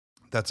right.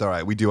 That's all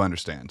right. We do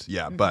understand.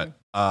 Yeah,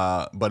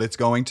 mm-hmm. but it's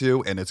going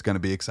to, and it's going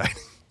to be exciting.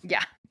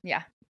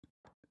 Yeah.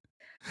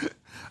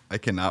 I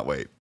cannot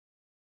wait.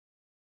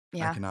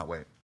 Yeah. I cannot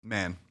wait.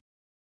 Man,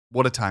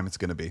 what a time it's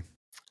going to be.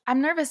 I'm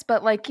nervous,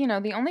 but like,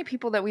 the only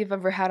people that we've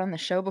ever had on the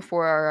show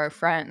before are our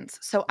friends.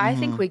 So I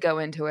think we go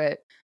into it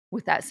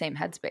with that same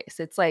headspace.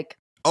 It's like,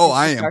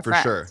 I am for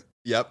sure.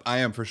 Yep, I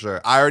am for sure.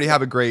 I already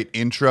have a great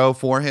intro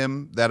for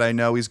him that I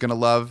know he's going to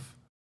love.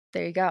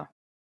 There you go.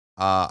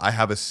 I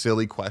have a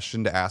silly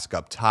question to ask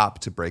up top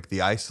to break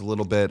the ice a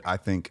little bit. I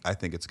think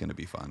it's going to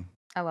be fun.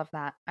 I love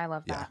that.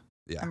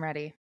 Yeah. I'm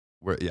ready.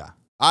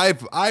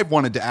 I've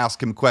wanted to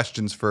ask him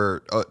questions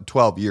for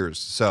 12 years.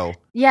 So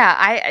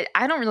yeah,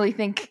 I don't really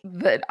think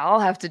that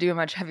I'll have to do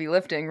much heavy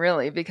lifting,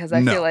 really, because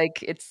I feel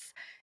like it's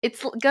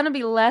going to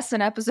be less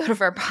an episode of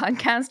our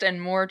podcast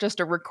and more just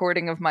a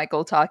recording of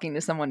Michael talking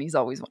to someone he's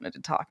always wanted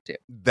to talk to.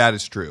 That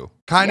is true.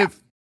 Kind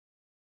of.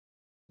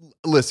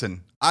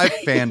 Listen, I've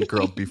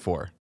fangirled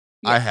before.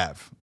 Yeah. I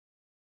have.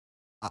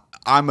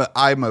 I'm a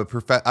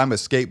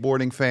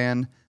skateboarding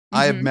fan. Mm-hmm.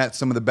 I have met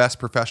some of the best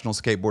professional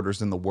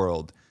skateboarders in the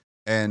world.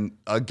 And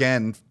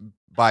again,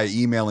 by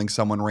emailing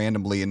someone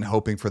randomly and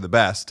hoping for the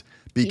best,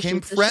 became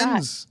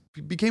friends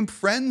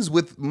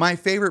with my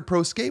favorite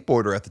pro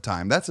skateboarder at the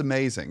time. That's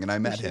amazing. And I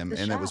met him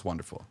and it was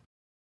wonderful.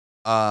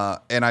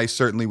 And I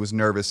certainly was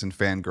nervous and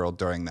fangirled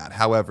during that.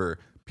 However,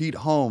 Pete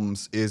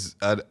Holmes is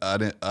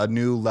a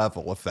new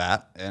level of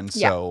that. And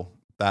so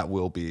that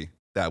will be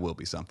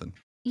something.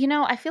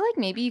 I feel like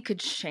maybe you could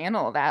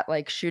channel that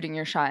like shooting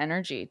your shot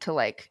energy to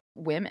like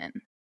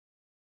women.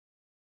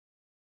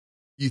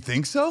 You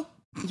think so?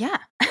 Yeah.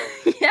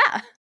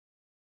 Yeah.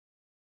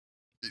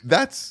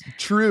 That's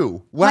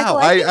true. Wow. Michael,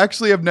 I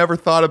actually have never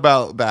thought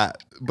about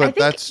that, but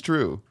that's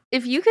true.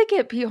 If you could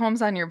get Pete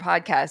Holmes on your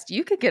podcast,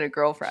 you could get a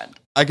girlfriend.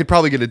 I could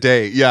probably get a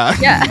date. Yeah.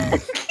 Yeah.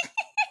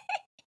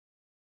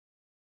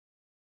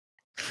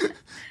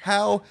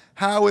 How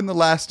in the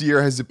last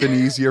year has it been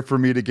easier for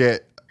me to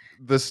get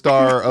the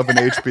star of an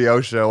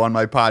HBO show on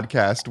my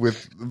podcast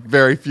with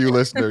very few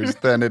listeners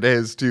than it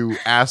is to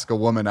ask a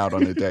woman out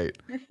on a date?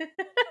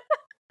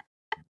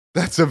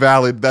 That's a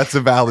valid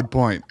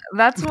point.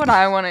 That's what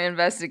I want to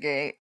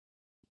investigate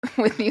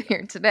with you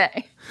here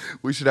today.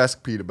 We should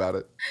ask Pete about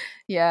it.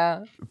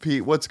 Yeah.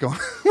 Pete, what's going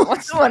on?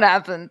 What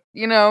happened?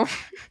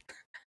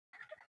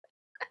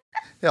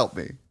 Help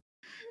me.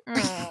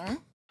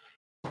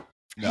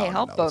 Hey,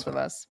 help both of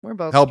us. We're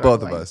both help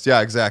struggling. both of us.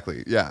 Yeah,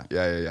 exactly. Yeah.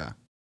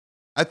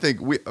 I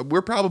think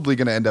we're probably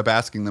going to end up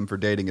asking them for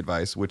dating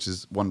advice, which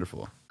is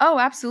wonderful. Oh,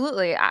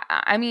 absolutely.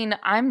 I mean,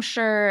 I'm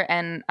sure,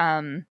 and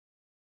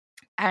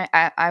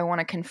I want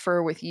to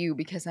confer with you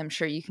because I'm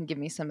sure you can give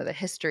me some of the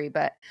history,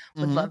 but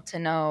would love to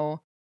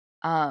know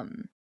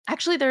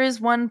Actually, there is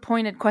one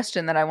pointed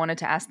question that I wanted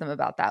to ask them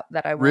about that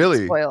I won't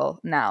Really? spoil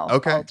now.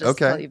 Okay, I'll just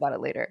tell okay. you about it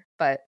later.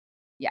 But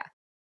yeah,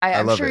 I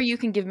I'm love sure it. you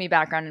can give me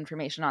background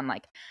information on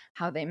like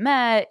how they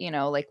met,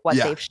 like what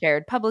Yeah. they've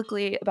shared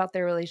publicly about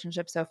their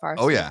relationship so far.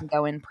 Oh, So yeah. we can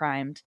go in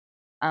primed.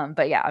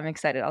 But yeah, I'm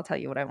excited. I'll tell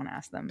you what I want to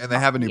ask them. And they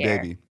off have a new the air.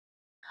 baby.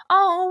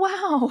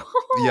 Oh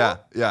wow!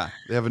 Yeah.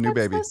 They have a new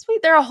That's baby. so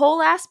sweet. They're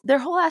whole ass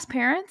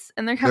parents,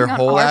 and they're coming They're on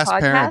whole our ass podcast.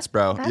 parents,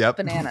 bro. That's Yep.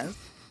 bananas.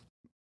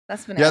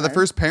 That's bananas. Yeah, the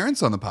first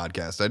parents on the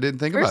podcast. I didn't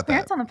think first about that.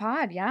 parents on the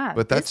pod. Yeah,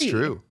 But that's busy.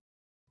 true.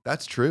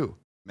 That's true.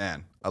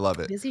 Man, I love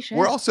it. Busy shit.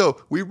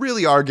 We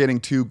really are getting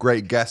two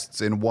great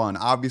guests in one.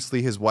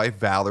 Obviously, his wife,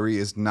 Valerie,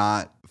 is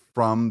not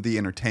from the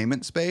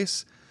entertainment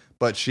space,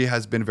 but she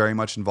has been very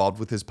much involved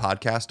with his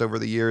podcast over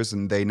the years,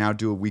 and they now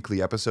do a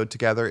weekly episode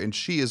together. And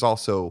she is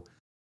also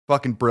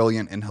fucking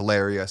brilliant and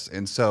hilarious.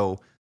 And so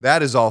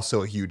that is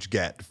also a huge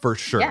get for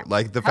sure. Yeah.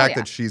 Like the Hell fact yeah.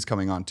 that she's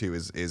coming on too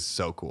is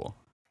so cool.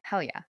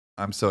 Hell yeah.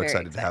 I'm so Very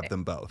excited to have exciting.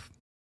 them both.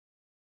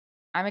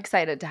 I'm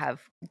excited to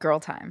have girl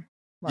time.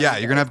 Yeah,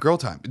 you're going to have girl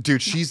time.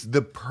 Dude, she's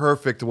the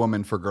perfect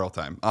woman for girl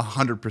time.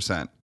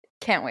 100%.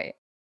 Can't wait.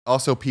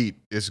 Also, Pete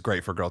is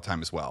great for girl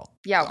time as well.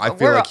 Yeah, I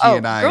feel like he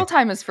and I... girl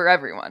time is for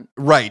everyone.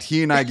 Right.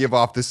 He and I give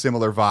off this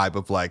similar vibe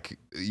of like,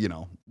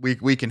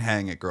 we can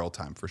hang at girl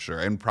time for sure,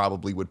 and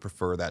probably would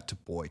prefer that to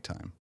boy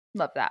time.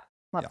 Love that.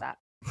 Love Yeah.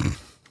 that.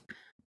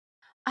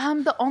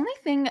 The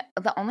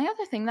only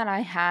other thing that I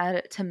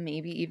had to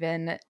maybe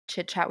even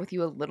chit chat with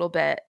you a little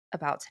bit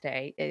about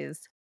today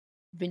is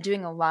I've been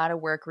doing a lot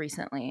of work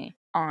recently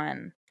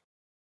on,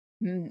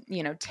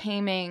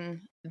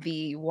 taming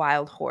the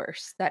wild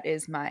horse that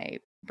is my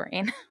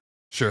brain.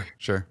 Sure.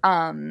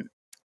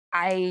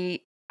 I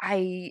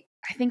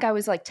think I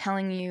was like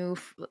telling you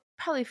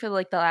probably for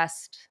like the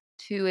last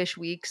 2-ish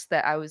weeks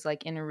that I was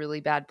like in a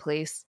really bad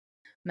place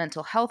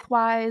mental health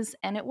wise,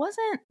 and it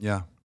wasn't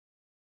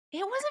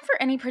for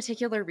any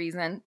particular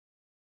reason.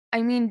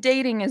 I mean,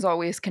 dating is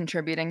always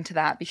contributing to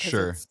that because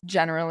Sure. it's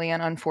generally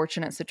an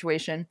unfortunate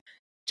situation.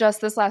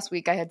 Just this last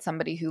week I had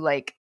somebody who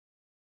like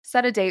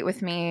set a date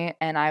with me,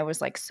 and I was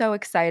like so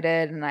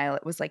excited, and I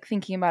was like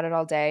thinking about it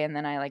all day, and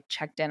then I like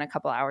checked in a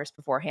couple hours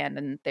beforehand,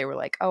 and they were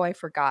like, "Oh, I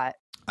forgot."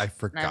 And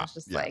I was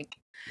just like,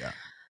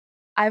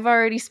 I've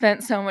already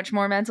spent so much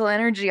more mental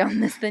energy on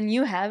this than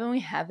you have, and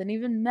we haven't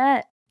even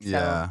met.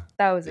 So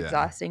that was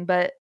exhausting.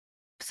 But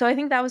so I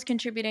think that was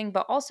contributing,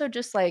 but also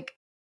just like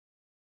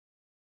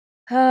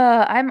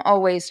I'm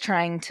always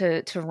trying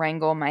to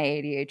wrangle my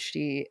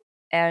ADHD,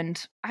 and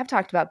I've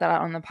talked about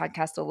that on the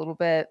podcast a little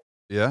bit.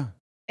 Yeah.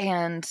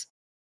 And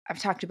I've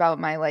talked about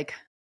my like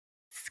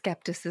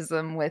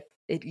skepticism with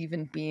it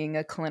even being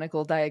a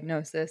clinical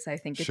diagnosis. I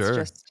think it's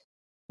just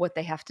what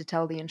they have to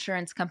tell the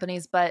insurance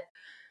companies. But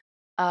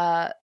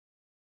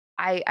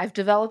I've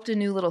developed a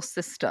new little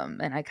system,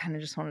 and I kind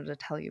of just wanted to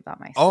tell you about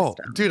my system. Oh,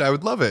 dude, I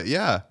would love it.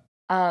 Yeah.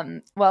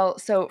 Well,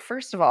 so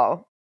first of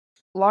all,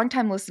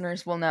 longtime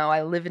listeners will know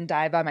I live and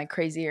die by my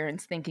Crazy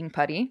Aaron's Thinking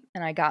Putty,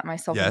 and I got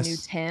myself a new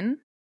tin.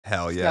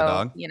 Hell yeah,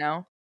 dog.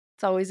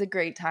 It's always a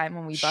great time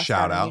when we bust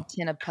Shout out a out. new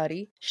tin of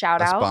putty.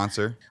 Shout A out.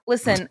 sponsor.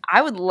 Listen,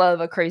 I would love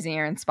a Crazy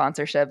Aaron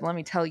sponsorship. Let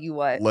me tell you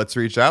what. Let's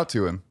reach out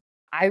to him.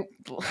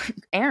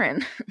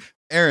 Aaron,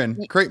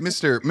 great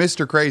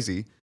Mr.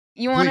 Crazy.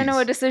 you want to know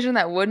Please. a decision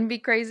that wouldn't be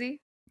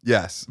crazy?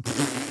 Yes.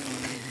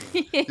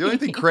 The only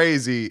thing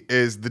crazy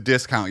is the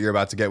discount you're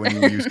about to get when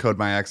you use code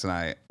MyEx and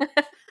I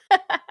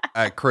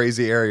at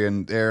Crazy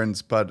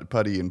Aaron's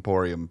Putty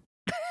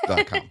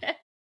Emporium.com.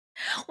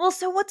 Well,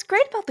 so what's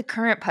great about the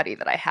current putty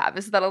that I have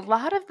is that a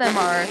lot of them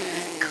are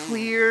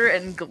clear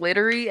and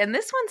glittery, and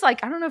this one's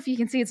like, I don't know if you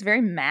can see, it's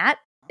very matte,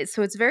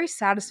 so it's very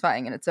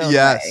satisfying in its own way.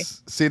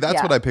 Yes. See,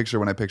 that's what I picture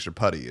when I picture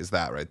putty, is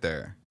that right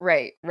there.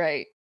 Right.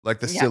 Like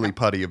the silly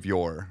putty of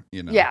yore,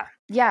 Yeah,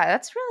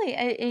 that's really,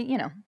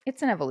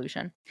 it's an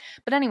evolution.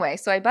 But anyway,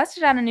 so I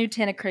busted out a new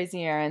tin of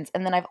Crazy Aaron's,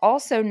 and then I've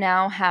also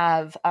now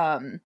have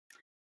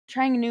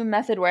trying a new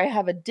method where I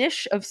have a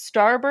dish of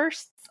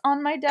Starbursts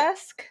on my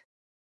desk,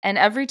 and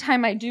every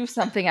time I do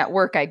something at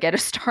work, I get a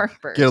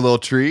Starburst. Get a little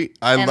treat.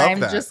 I'm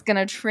just going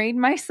to trade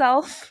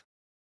myself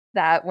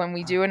that when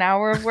we do an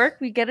hour of work,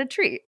 we get a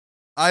treat.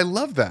 I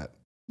love that.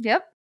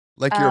 Yep.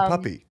 Like you're a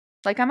puppy.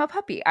 Like I'm a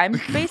puppy.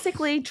 I'm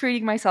basically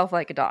treating myself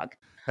like a dog.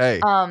 Hey,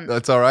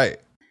 that's all right.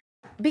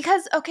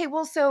 Because, okay,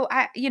 well, so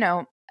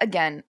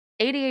again,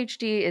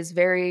 ADHD is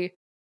very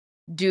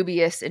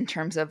dubious in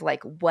terms of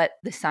like what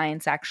the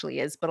science actually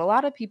is, but a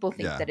lot of people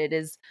think that it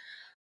is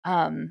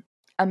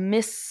a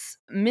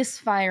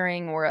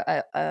misfiring or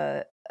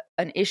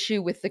an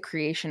issue with the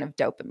creation of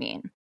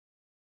dopamine.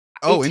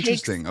 Oh,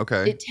 interesting.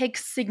 Okay. It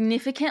takes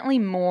significantly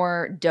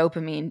more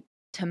dopamine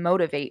to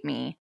motivate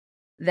me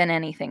than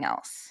anything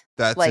else.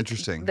 That's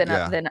interesting. Than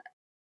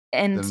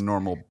a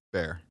normal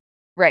bear.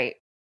 Right.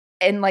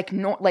 And like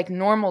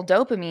normal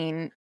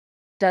dopamine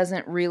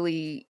doesn't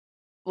really,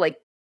 like,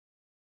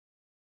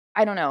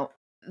 I don't know.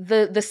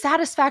 the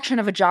satisfaction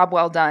of a job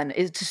well done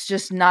is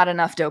just not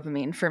enough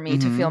dopamine for me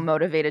to feel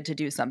motivated to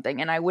do something.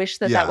 And I wish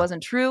that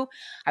wasn't true.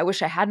 I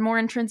wish I had more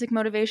intrinsic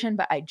motivation,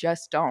 but I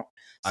just don't.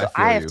 So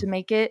I have to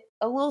make it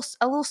a little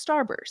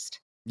starburst.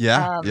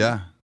 Yeah.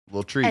 A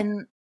little treat.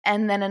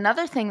 And then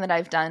another thing that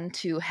I've done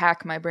to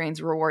hack my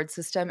brain's reward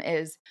system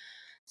is,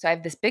 so I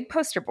have this big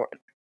poster board.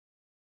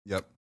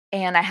 Yep.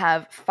 And I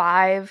have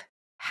 5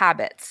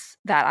 habits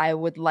that I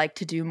would like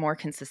to do more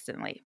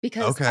consistently,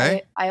 because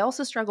I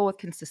also struggle with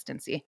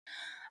consistency.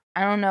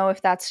 I don't know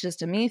if that's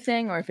just a me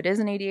thing or if it is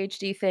an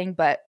ADHD thing,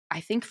 but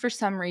I think for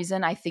some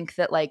reason, I think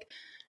that like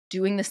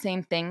doing the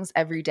same things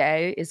every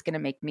day is going to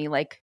make me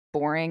like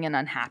boring and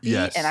unhappy.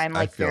 Yes, and I'm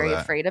like very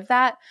afraid of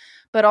that.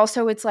 But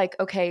also it's like,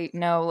 okay,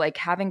 no, like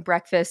having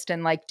breakfast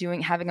and like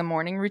having a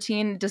morning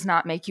routine does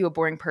not make you a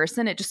boring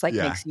person. It just like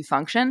makes you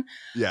function.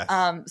 Yes.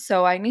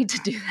 So I need to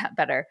do that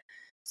better.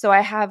 So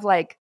I have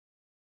like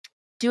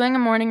doing a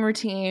morning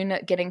routine,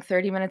 getting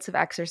 30 minutes of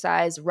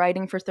exercise,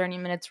 writing for 30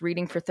 minutes,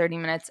 reading for 30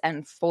 minutes,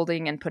 and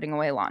folding and putting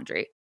away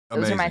laundry.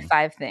 Those are my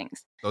 5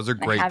 things. Those are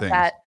great things.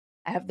 I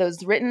have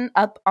those written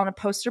up on a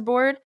poster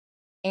board,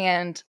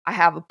 and I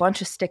have a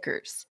bunch of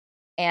stickers.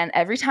 And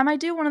every time I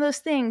do one of those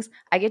things,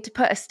 I get to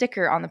put a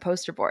sticker on the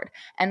poster board.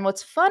 And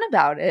what's fun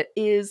about it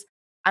is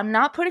I'm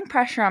not putting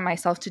pressure on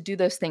myself to do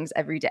those things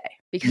every day,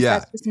 because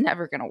that's just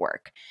never going to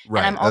work. Right.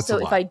 And I'm also,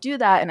 if I do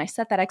that and I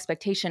set that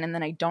expectation and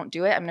then I don't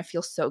do it, I'm going to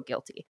feel so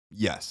guilty.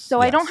 Yes.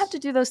 So I don't have to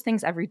do those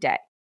things every day.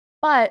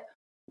 But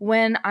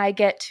when I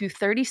get to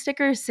 30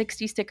 stickers,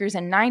 60 stickers,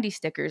 and 90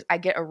 stickers, I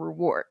get a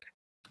reward.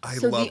 I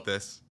love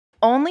this.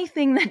 Only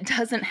thing that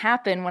doesn't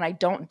happen when I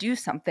don't do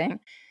something,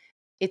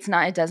 it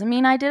doesn't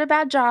mean I did a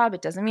bad job.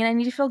 It doesn't mean I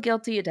need to feel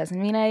guilty. It doesn't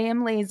mean I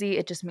am lazy.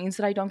 It just means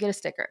that I don't get a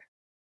sticker.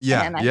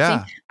 Yeah. And I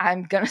think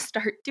I'm going to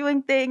start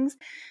doing things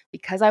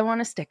because I want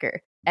a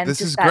sticker. And this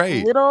just is that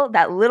great.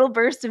 That little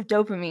burst of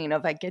dopamine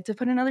of I get to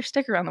put another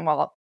sticker on the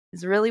wall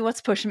is really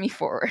what's pushing me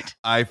forward.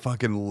 I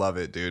fucking love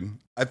it, dude.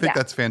 I think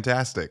that's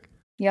fantastic.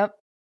 Yep.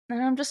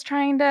 And I'm just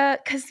trying to,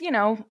 because, you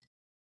know,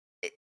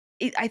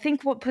 I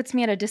think what puts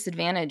me at a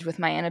disadvantage with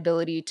my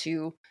inability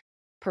to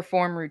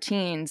perform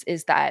routines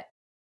is that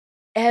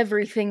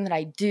everything that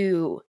I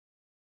do,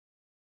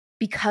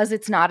 because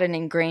it's not an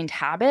ingrained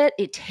habit,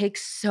 it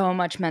takes so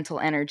much mental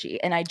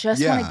energy. And I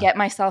just want to get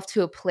myself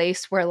to a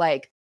place where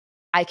like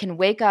I can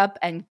wake up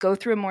and go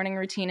through a morning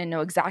routine and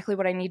know exactly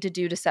what I need to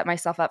do to set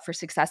myself up for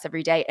success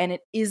every day. And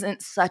it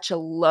isn't such a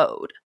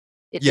load.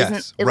 It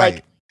isn't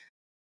like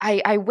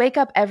I wake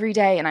up every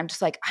day and I'm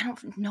just like, I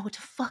don't know what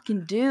to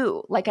fucking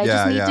do. Like I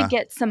just need to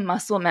get some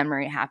muscle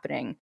memory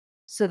happening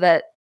so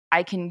that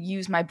I can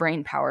use my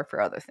brain power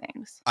for other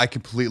things. I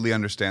completely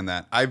understand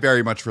that. I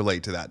very much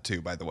relate to that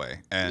too, by the way.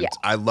 And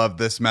I love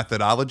this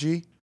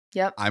methodology.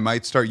 Yep. I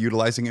might start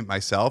utilizing it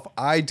myself.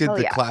 I did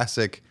the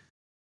classic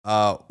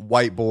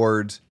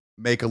whiteboard,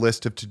 make a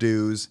list of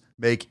to-dos,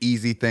 make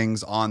easy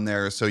things on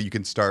there so you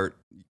can start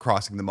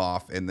crossing them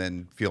off and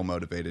then feel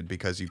motivated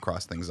because you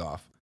cross things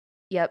off.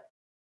 Yep.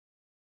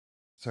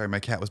 Sorry, my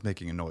cat was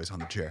making a noise on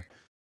the chair.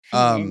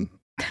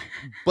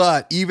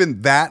 But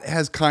even that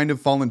has kind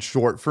of fallen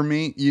short for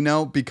me, you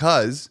know,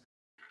 because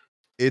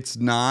it's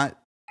not,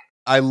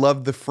 I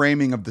love the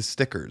framing of the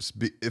stickers.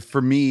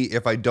 For me,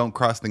 if I don't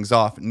cross things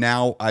off,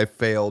 now I've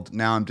failed.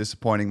 Now I'm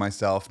disappointing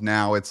myself.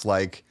 Now it's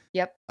like,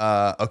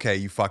 okay,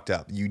 you fucked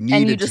up. You needed to do these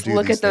things. And you just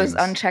look at those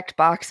unchecked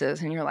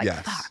boxes and you're like,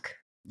 fuck.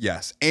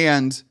 Yes.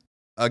 And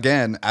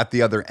again, at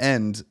the other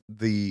end,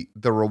 the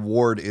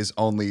reward is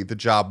only the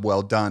job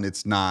well done.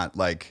 It's not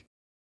like,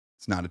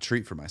 it's not a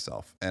treat for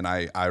myself. And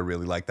I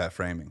really like that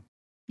framing.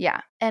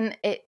 Yeah. And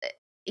I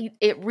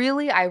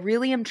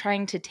really am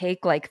trying to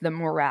take like the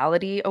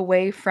morality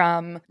away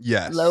from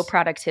low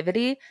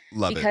productivity.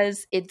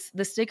 Because it's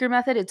the sticker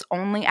method. It's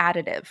only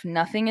additive.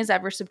 Nothing is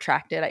ever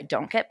subtracted. I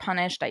don't get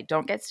punished. I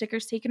don't get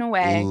stickers taken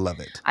away. Love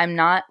it. I'm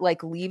not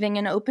like leaving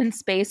an open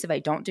space if I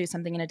don't do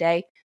something in a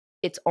day.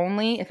 It's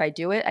only if I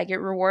do it, I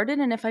get rewarded.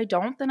 And if I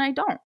don't, then I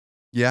don't.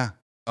 Yeah.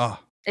 Oh,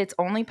 it's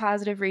only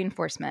positive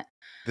reinforcement.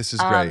 This is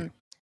great.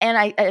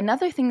 And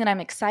another thing that I'm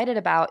excited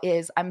about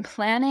is I'm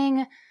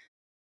planning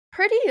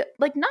pretty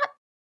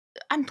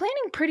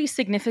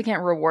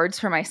significant rewards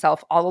for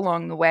myself all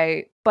along the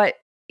way, but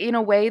in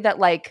a way that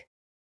like,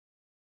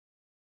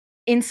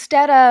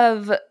 instead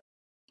of,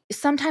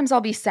 sometimes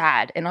I'll be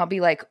sad and I'll be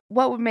like,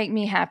 what would make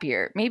me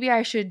happier? Maybe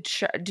I should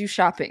do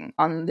shopping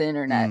on the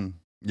internet.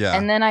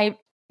 And then I,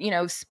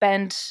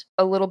 spend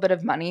a little bit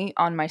of money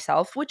on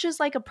myself, which is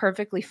like a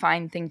perfectly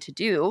fine thing to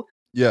do.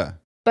 Yeah.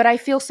 But I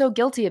feel so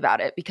guilty about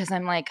it because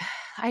I'm like,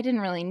 I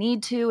didn't really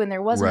need to. And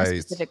there wasn't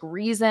a specific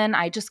reason.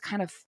 I just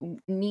kind of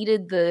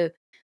needed the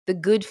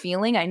good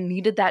feeling. I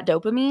needed that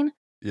dopamine.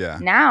 Yeah.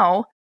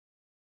 Now,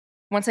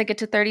 once I get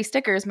to 30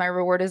 stickers, my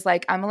reward is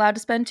like, I'm allowed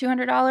to spend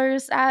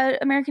 $200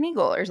 at American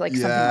Eagle or like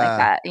something like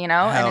that, and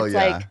it's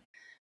like,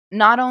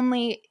 not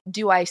only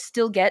do I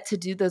still get to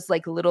do those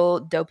like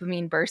little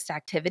dopamine burst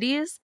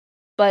activities,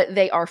 but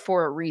they are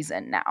for a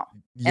reason now.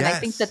 Yes. And I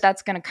think that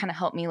that's going to kind of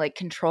help me like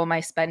control my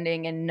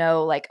spending and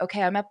know like,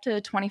 okay, I'm up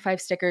to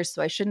 25 stickers,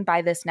 so I shouldn't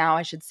buy this now.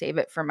 I should save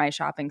it for my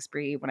shopping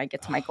spree when I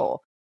get to my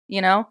goal,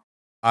 you know?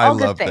 I All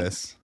good love things.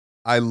 this.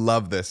 I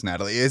love this,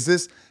 Natalie. Is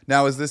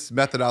this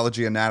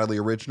methodology a Natalie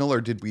original,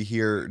 or did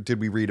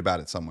we read about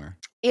it somewhere?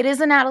 It is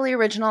a Natalie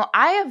original.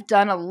 I have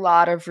done a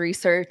lot of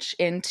research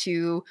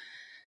into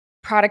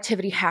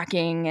productivity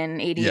hacking and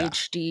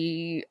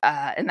ADHD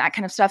and that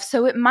kind of stuff.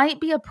 So it might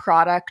be a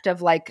product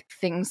of like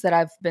things that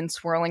I've been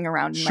swirling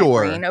around in my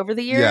brain over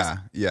the years.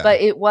 Yeah.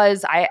 But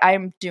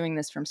I'm doing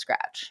this from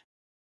scratch.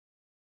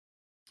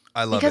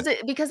 I love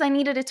it. Because I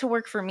needed it to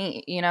work for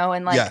me, you know,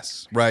 and like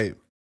yes, right.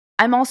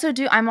 I'm also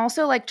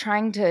like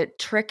trying to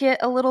trick it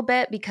a little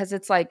bit because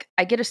it's like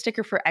I get a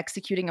sticker for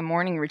executing a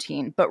morning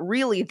routine, but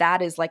really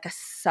that is like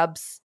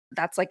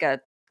that's like a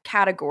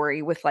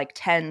category with like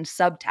 10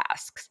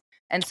 subtasks.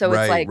 And so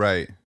it's like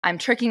I'm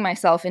tricking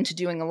myself into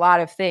doing a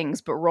lot of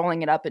things, but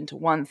rolling it up into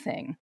one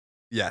thing.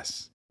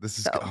 Yes. This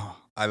is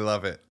I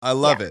love it. I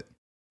love it.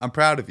 I'm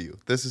proud of you.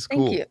 This is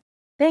cool.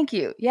 Thank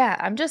you. Yeah.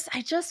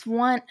 I just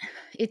want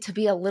it to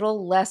be a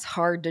little less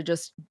hard to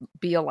just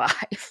be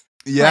alive.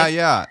 Yeah, like,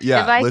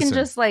 yeah. If I can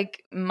just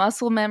like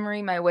muscle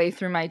memory my way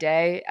through my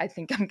day, I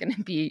think I'm going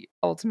to be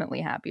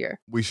ultimately happier.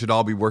 We should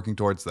all be working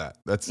towards that.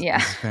 This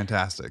is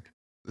fantastic.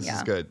 This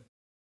is good.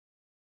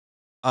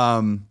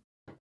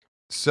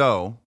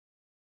 So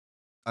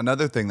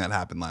another thing that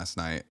happened last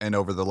night and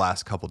over the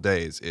last couple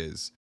days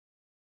is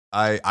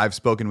I've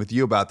spoken with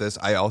you about this.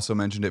 I also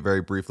mentioned it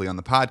very briefly on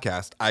the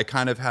podcast. I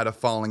kind of had a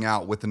falling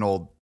out with an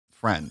old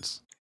friend.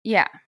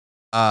 Yeah.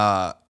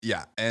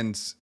 Yeah.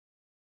 And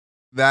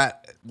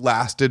that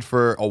lasted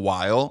for a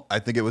while. I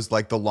think it was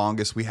like the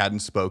longest we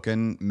hadn't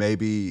spoken,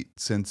 maybe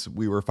since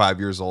we were 5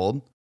 years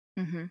old.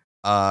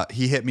 Mm-hmm.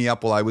 He hit me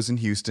up while I was in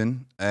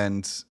Houston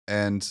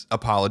and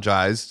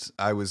apologized.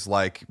 I was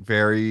like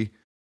very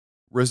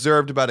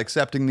reserved about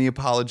accepting the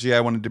apology.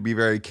 I wanted to be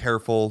very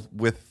careful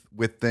with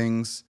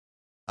things,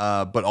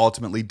 but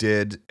ultimately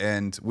did.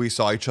 And we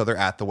saw each other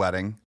at the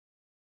wedding.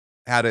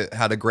 Had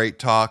a great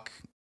talk,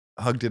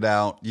 hugged it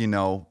out. You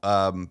know,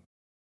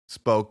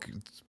 spoke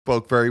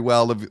very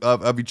well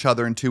of each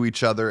other and to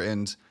each other,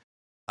 and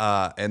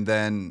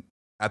then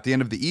at the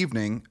end of the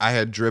evening, I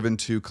had driven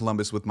to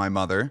Columbus with my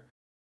mother.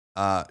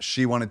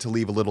 She wanted to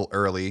leave a little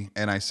early,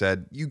 and I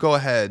said, "You go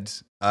ahead,"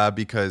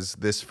 because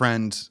this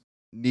friend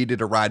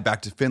needed a ride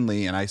back to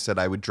Findlay, and I said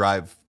I would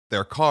drive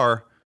their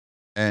car,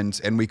 and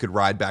we could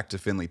ride back to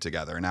Findlay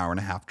together, an hour and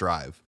a half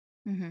drive.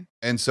 Mm-hmm.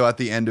 And so at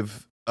the end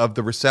of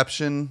the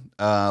reception,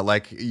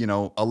 like, you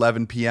know,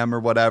 11 p.m. or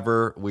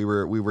whatever, we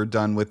were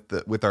done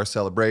with our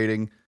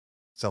celebrating,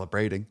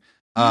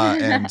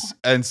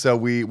 and so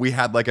we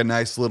had like a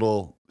nice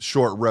little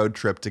short road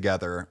trip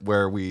together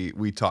where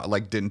we talked,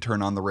 like, didn't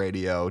turn on the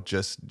radio,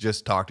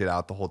 just talked it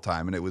out the whole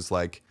time, and it was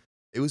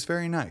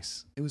very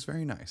nice. It was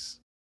very nice.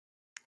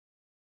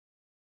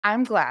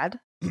 I'm glad.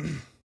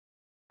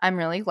 I'm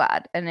really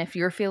glad. And if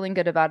you're feeling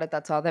good about it,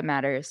 that's all that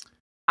matters.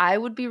 I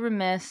would be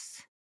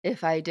remiss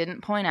if I didn't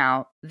point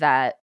out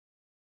that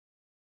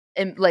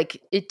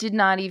it did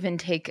not even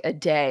take a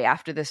day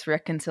after this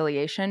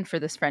reconciliation for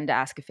this friend to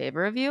ask a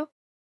favor of you.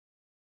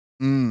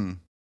 Mm.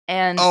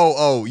 And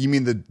you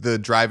mean the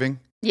driving?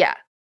 Yeah.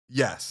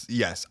 Yes.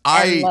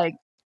 I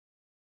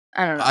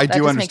don't know. I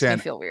do understand.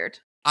 Makes me feel weird.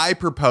 I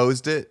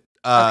proposed it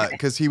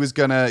because he was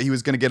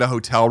gonna get a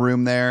hotel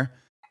room there.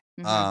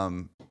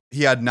 Mm-hmm.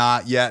 He had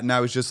not yet, and I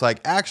was just like,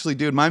 actually,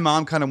 dude, my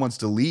mom kind of wants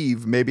to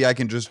leave. Maybe I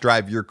can just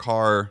drive your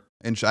car,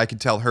 and I can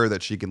tell her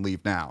that she can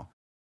leave now.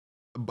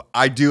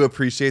 I do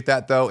appreciate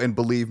that, though, and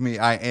believe me,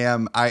 I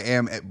am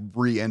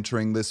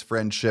re-entering this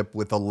friendship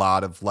with a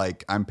lot of,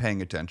 like, I'm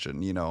paying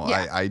attention. You know,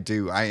 yeah.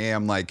 I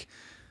am like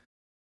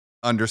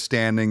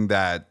understanding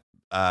that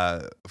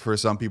for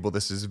some people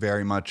this is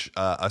very much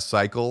a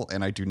cycle,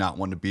 and I do not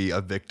want to be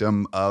a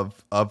victim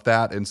of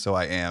that, and so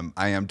I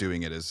am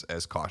doing it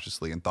as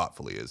cautiously and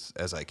thoughtfully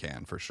as I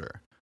can, for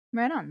sure.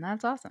 Right on.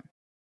 That's awesome.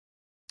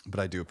 But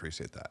I do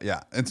appreciate that.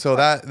 Yeah. And so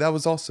that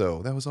was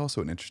also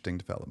an interesting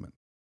development.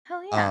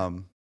 Hell yeah.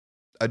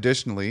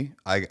 Additionally,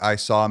 I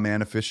saw a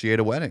man officiate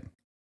a wedding.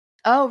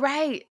 Oh,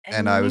 right.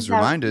 And I was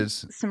reminded,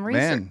 some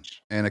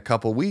research. Man, in a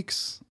couple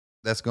weeks,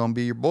 that's going to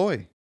be your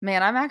boy.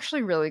 Man, I'm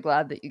actually really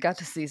glad that you got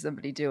to see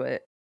somebody do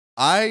it.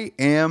 I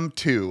am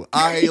too.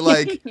 I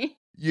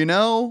you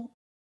know,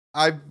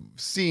 I've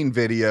seen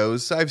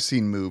videos, I've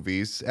seen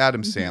movies.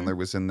 Adam Sandler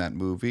was in that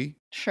movie.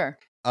 Sure.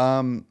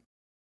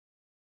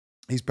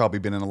 He's probably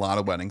been in a lot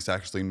of weddings,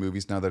 actually, in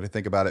movies, now that I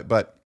think about it.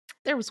 But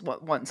there was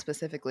one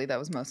specifically that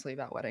was mostly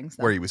about weddings,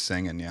 though. Where he was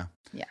singing, yeah.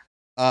 Yeah.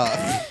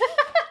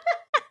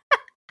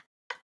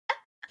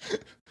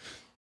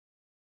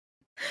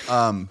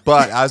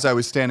 But as I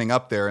was standing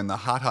up there in the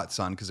hot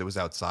sun, because it was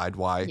outside,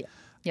 why?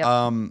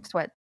 Yeah.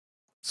 Yep.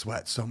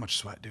 Sweat, so much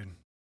sweat, dude.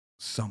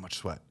 So much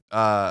sweat.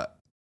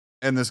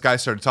 And this guy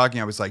started talking.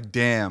 I was like,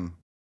 damn,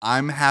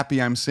 I'm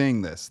happy I'm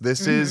seeing this.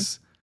 This is...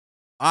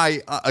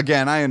 I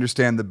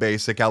understand the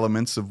basic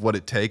elements of what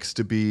it takes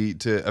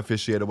to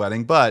officiate a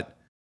wedding, but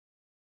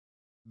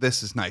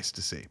this is nice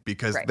to see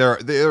because Right.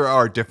 there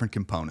are different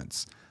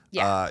components.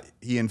 Yeah.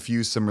 He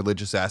infused some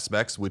religious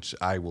aspects, which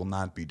I will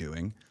not be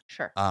doing.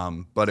 Sure.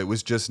 But it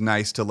was just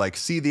nice to like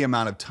see the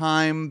amount of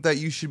time that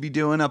you should be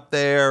doing up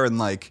there and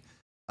like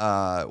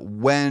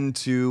when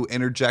to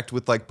interject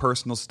with like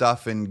personal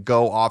stuff and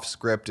go off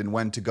script and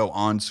when to go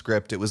on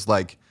script. It was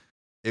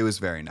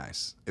very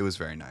nice. It was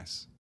very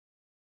nice.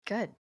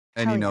 Good.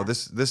 And Hell yeah.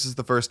 this is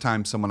the first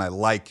time someone I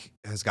like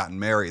has gotten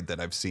married that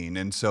I've seen,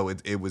 and so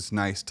it was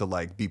nice to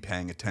like be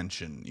paying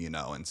attention,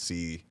 and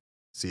see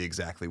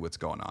exactly what's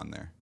going on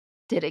there.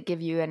 Did it give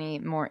you any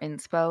more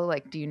inspo?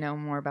 Like, do you know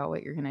more about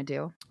what you're gonna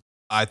do?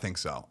 I think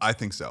so.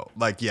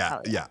 Like, yeah.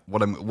 Hell yeah.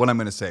 What I'm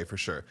gonna say for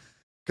sure,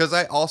 because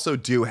I also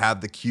do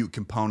have the cute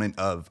component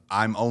of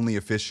I'm only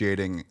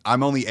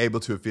able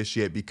to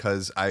officiate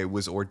because I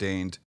was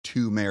ordained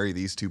to marry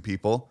these two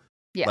people.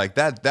 Yeah. Like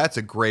that's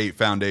a great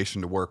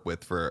foundation to work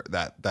with for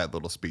that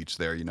little speech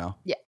there,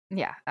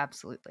 Yeah,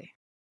 absolutely.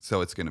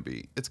 So it's gonna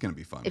be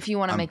fun. If you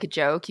want to make a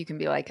joke, you can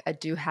be like, I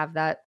do have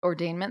that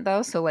ordainment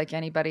though. So like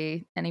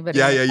anybody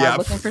Yeah.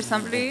 looking for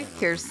somebody,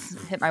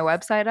 hit my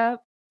website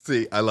up.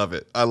 See, I love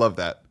it. I love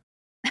that.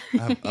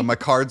 My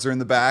cards are in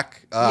the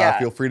back. Yeah.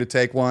 Feel free to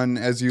take one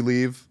as you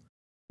leave.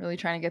 Really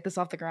trying to get this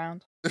off the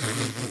ground.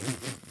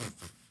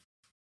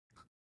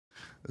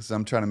 So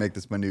I'm trying to make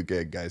this my new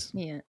gig, guys.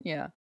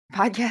 Yeah.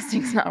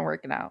 Podcasting's not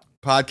working out.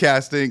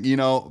 Podcasting,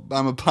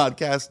 I'm a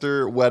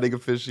podcaster, wedding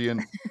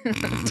officiant,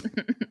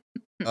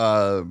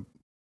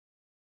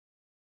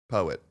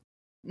 poet.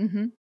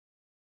 Mm-hmm.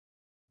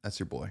 That's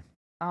your boy.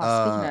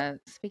 Oh,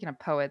 speaking of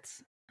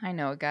poets, I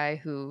know a guy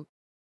who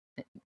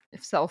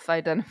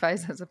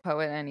self-identifies as a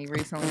poet, and he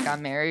recently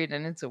got married,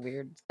 and that's a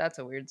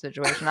weird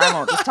situation. I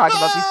won't just talk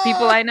about these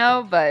people I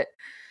know, but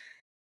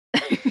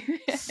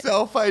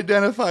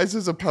Self-identifies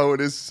as a poet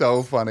is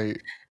so funny.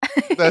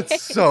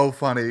 That's so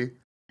funny.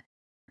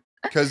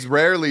 Because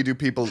rarely do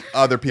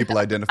other people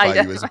identify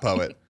you as a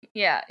poet.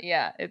 Yeah,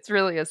 it's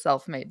really a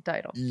self-made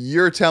title.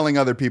 You're telling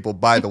other people,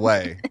 by the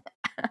way,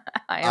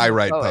 I am a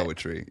write poet.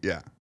 poetry.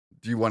 Yeah.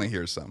 Do you want to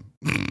hear some?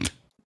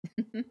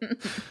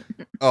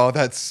 Oh,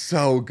 that's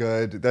so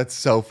good. That's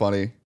so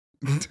funny.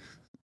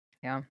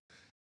 Yeah.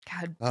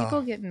 God,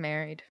 people getting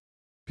married.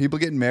 People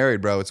getting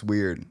married, bro. It's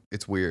weird.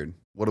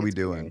 What are we It's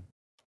doing? weird.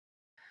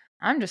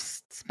 I'm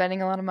just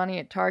spending a lot of money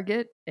at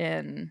Target,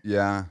 and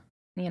Yeah.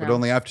 But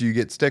only after you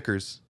get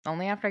stickers.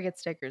 only after I get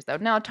stickers, though.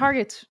 No,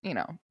 Target's, I'm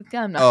not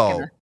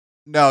gonna.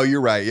 No,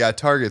 you're right. Yeah,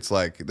 Target's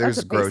like That's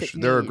a basic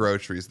there are need.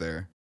 groceries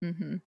there.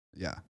 Mm-hmm.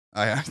 Yeah,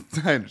 I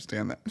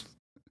understand that.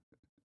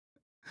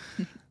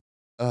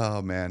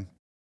 Oh man,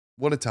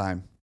 what a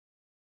time!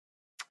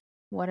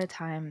 What a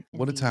time!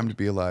 What a indeed. time to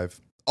be alive.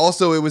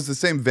 Also, it was the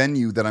same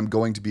venue that I'm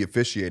going to be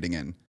officiating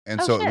in, and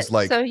Oh, so shit. it was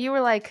like, So you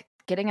were like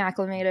getting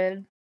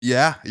acclimated.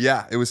 yeah,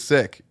 it was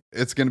sick.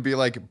 It's going to be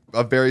like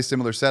a very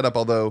similar setup,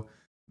 although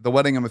the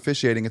wedding I'm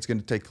officiating, it's going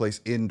to take place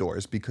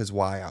indoors because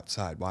why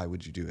outside? Why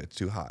would you do it? It's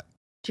too hot.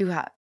 Too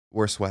hot.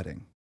 We're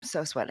sweating.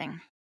 So sweating.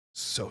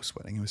 So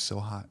sweating. It was so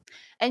hot.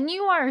 And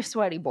you are a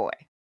sweaty boy.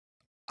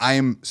 I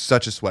am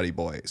such a sweaty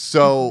boy.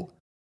 So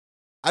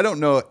I don't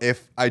know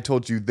if I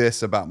told you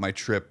this about my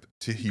trip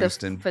to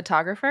Houston. The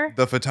photographer?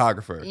 The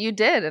photographer. You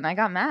did, and I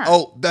got mad.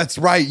 Oh, that's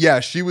right. Yeah.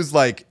 She was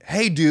like,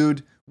 hey,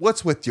 dude,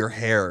 what's with your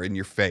hair and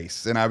your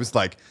face? And I was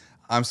like,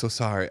 I'm so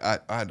sorry.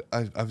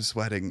 I'm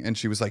sweating. And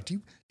she was like, do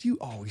you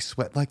always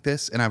sweat like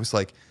this? And I was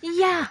like,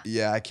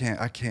 yeah, I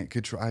can't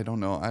control. I don't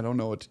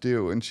know what to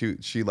do. And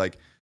she like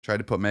tried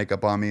to put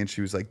makeup on me, and she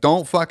was like,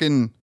 don't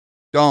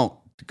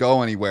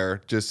go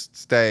anywhere. Just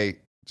stay.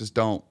 Just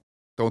don't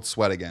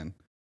sweat again.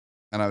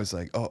 And I was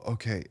like, oh,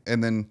 okay.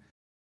 And then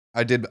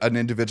I did an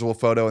individual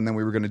photo, and then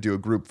we were going to do a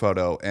group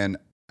photo. And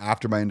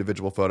after my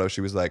individual photo,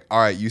 she was like, all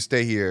right, you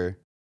stay here,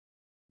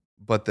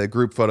 but the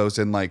group photo's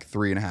in like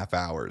 3.5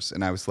 hours.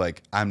 And I was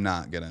like, I'm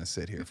not going to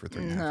sit here for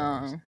 3.5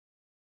 hours.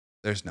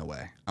 There's no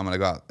way. I'm going to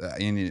go out.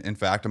 In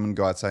fact, I'm going to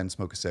go outside and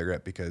smoke a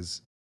cigarette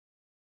because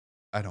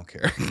I don't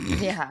care.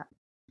 Yeah.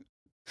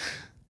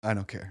 I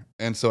don't care.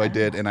 And so I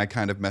did, and I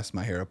kind of messed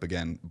my hair up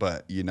again.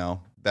 But,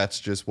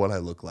 that's just what I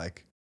look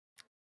like.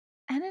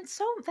 And that's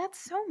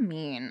so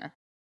mean.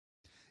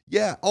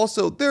 Yeah.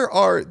 Also, there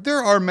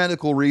are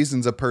medical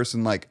reasons a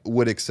person like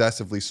would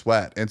excessively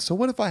sweat. And so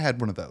what if I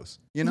had one of those?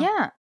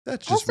 Yeah.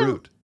 That's just Also,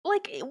 rude.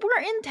 Like,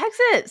 we're in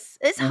Texas.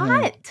 It's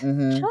hot.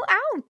 Chill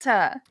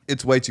out.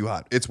 It's way too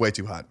hot.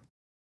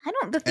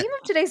 The theme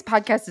of today's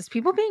podcast is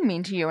people being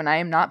mean to you, and I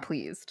am not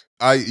pleased.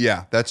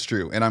 Yeah, that's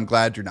true. And I'm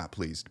glad you're not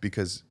pleased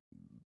because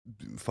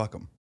fuck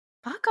them.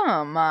 Fuck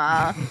them.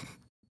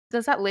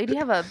 Does that lady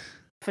have a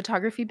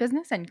photography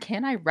business, and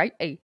can I write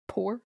a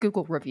poor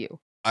Google review?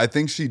 I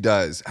think she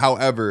does.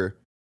 However,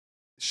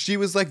 she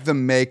was like the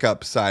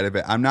makeup side of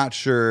it. I'm not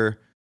sure.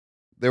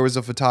 There was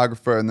a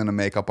photographer and then a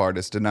makeup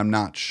artist, and I'm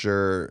not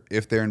sure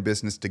if they're in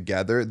business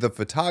together. The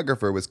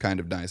photographer was kind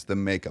of nice. The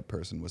makeup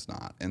person was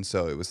not. And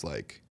so it was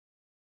like,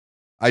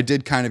 I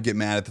did kind of get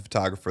mad at the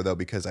photographer though,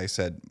 because I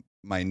said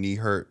my knee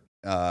hurt.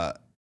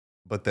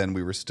 But then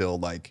we were still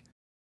like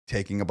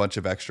taking a bunch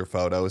of extra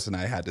photos, and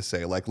I had to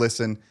say like,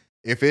 listen,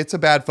 if it's a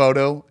bad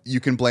photo, you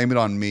can blame it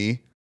on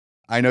me.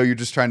 I know you're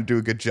just trying to do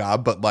a good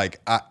job, but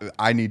like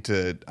I need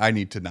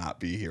to not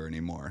be here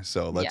anymore.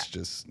 So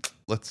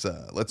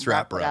let's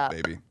wrap her up,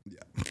 baby.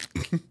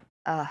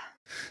 Yeah.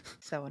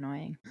 So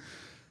annoying.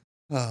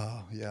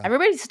 Oh, yeah.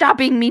 Everybody stop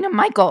being mean to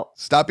Michael.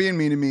 Stop being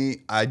mean to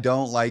me. I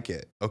don't like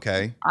it,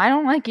 okay? I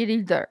don't like it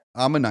either.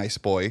 I'm a nice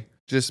boy.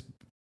 Just,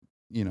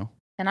 And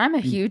I'm a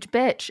huge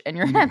bitch, and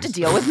you're going to have to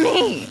deal with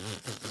me.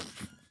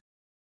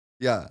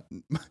 Yeah.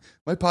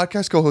 My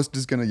podcast co-host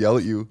is going to yell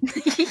at you.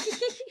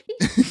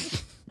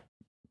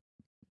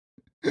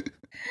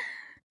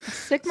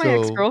 Sick my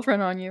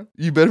ex-girlfriend on you.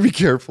 You better be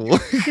careful.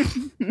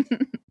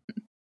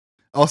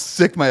 I'll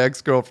sick my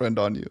ex-girlfriend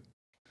on you.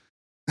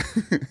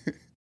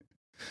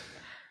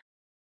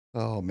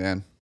 Oh,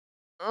 man.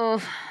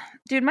 Oh,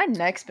 dude, my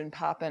neck's been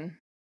popping.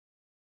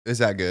 Is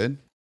that good?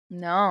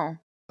 No.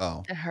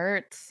 Oh. It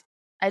hurts.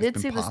 I did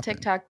see this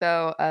TikTok,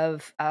 though,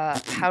 of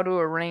how to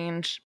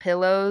arrange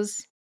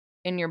pillows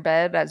in your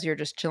bed as you're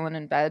just chilling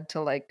in bed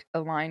to, like,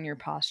 align your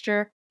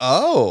posture.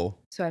 Oh.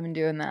 So I've been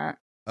doing that.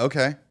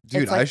 Okay.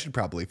 Dude, I should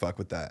probably fuck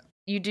with that.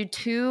 You do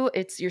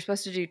you're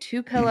supposed to do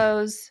 2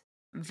 pillows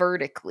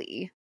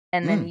vertically,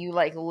 and then you,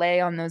 like, lay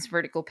on those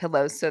vertical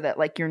pillows so that,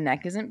 like, your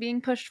neck isn't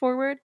being pushed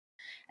forward.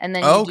 And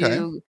then you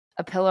do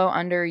a pillow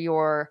under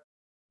your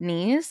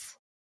knees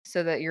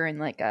so that you're in,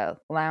 like, a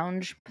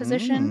lounge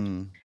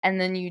position.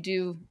 And then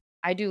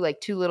I do, like,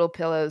 2 little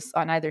pillows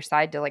on either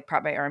side to, like,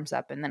 prop my arms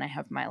up, and then I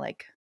have my,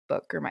 like,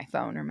 book or my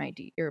phone or my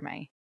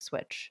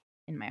Switch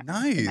in my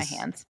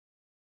hands.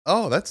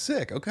 Oh, that's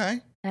sick. Okay.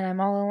 And I'm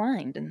all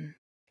aligned, and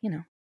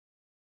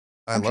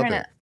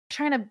I'm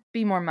trying to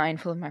be more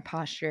mindful of my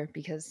posture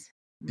because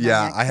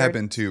I have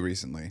been too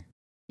recently.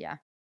 Yeah.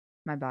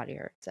 My body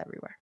hurts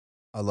everywhere.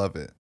 I love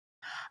it.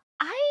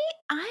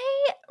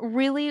 I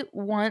really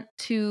want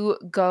to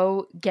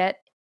go get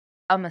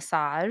a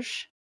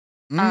massage,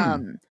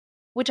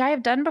 which I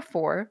have done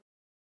before,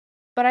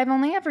 but I've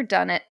only ever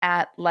done it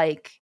at,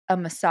 like, a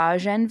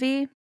Massage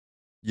Envy.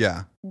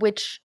 Yeah.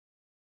 Which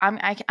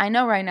I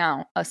know right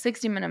now a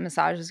 60-minute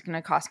massage is going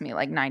to cost me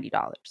like $90.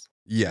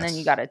 Yes. And then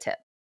you got a tip.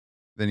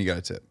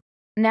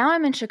 Now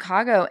I'm in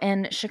Chicago,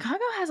 and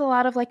Chicago has a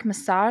lot of, like,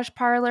 massage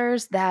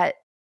parlors that,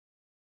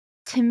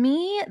 to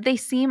me, they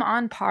seem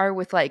on par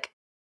with, like,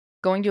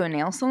 going to a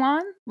nail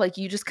salon. Like,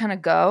 you just kind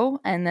of go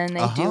and then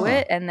they do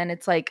it, and then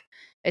it's like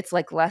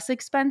less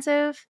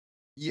expensive.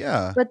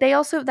 Yeah. But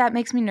that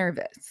makes me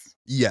nervous.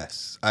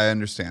 Yes, I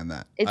understand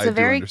that. It's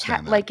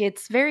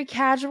it's very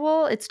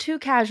casual. It's too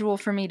casual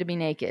for me to be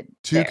naked.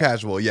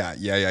 Casual. Yeah.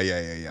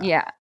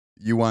 Yeah.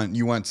 You want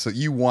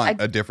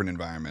a different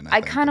environment.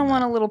 I kind of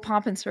want a little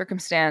pomp and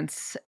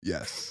circumstance.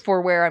 Yes.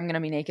 For where I'm going to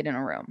be naked in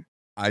a room.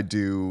 I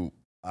do.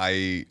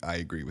 I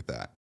agree with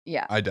that.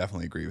 Yeah. I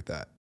definitely agree with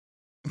that.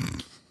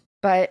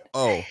 But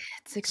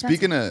it's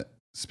expensive.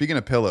 Speaking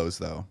of pillows,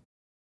 though,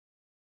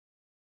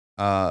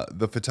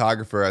 the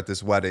photographer at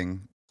this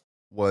wedding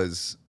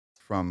was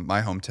from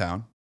my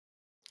hometown.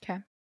 Okay.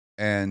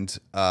 And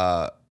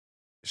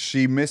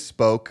she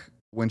misspoke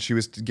when she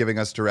was giving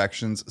us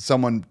directions.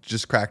 Someone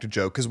just cracked a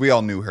joke because we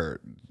all knew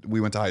her.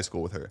 We went to high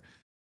school with her.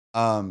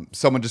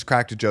 Someone just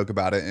cracked a joke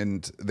about it,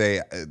 and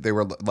they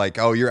were like,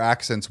 "Oh, your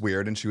accent's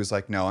weird," and she was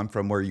like, "No, I'm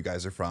from where you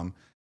guys are from.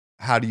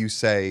 How do you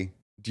say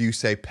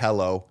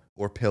pillow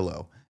or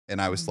pillow?"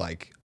 And I was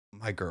like,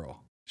 "My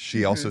girl,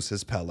 she also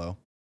says pillow."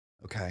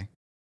 Okay.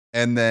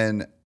 And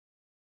then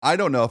I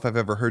don't know if I've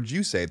ever heard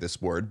you say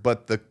this word,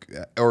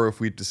 or if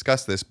we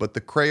discussed this, but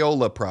the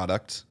Crayola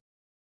product,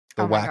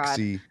 the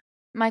waxy. God.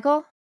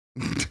 Michael,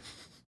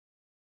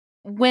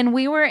 when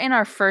we were in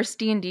our first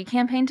D&D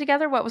campaign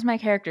together, what was my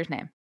character's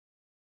name?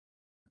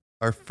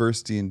 Our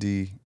first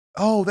D&D.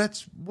 Oh,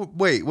 that's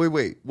wait.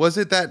 Was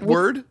it that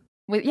word?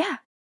 Yeah.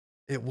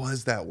 It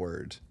was that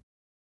word.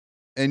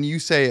 And you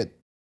say it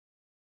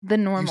the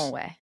normal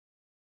way.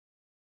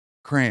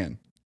 Crayon.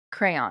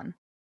 Crayon.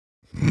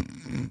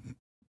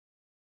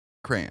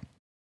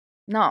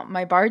 No,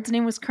 my bard's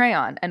name was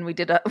Crayon, and we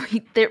did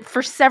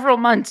for several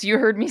months. You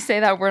heard me say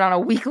that word on a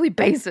weekly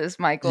basis,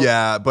 Michael.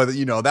 Yeah, but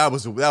that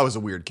was a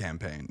weird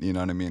campaign. You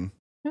know what I mean?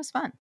 It was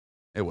fun.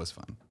 It was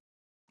fun.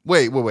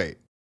 Wait.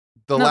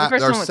 The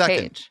first one with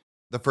Paige.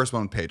 The first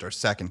one with Paige, our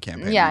second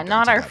campaign. Yeah,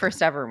 not our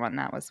first ever one.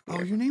 That was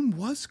weird. Oh, your name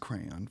was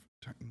Crayon.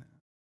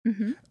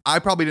 Mm-hmm. I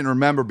probably didn't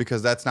remember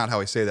because that's not how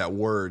I say that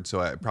word, so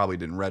I probably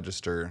didn't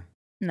register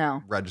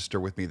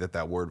with me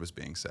that word was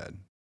being said.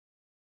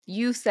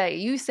 You say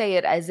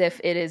it as if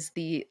it is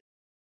the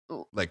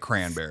like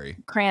cranberry.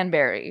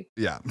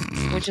 Yeah.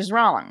 Which is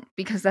wrong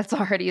because that's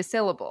already a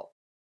syllable.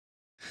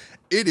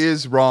 It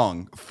is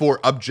wrong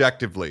for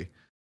objectively.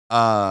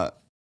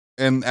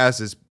 And as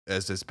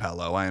is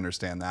pillow, I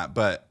understand that,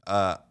 but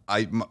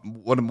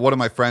one of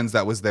my friends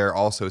that was there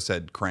also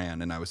said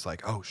crayon, and I was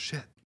like, "Oh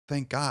shit.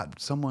 Thank God,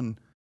 someone."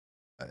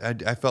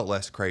 I felt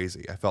less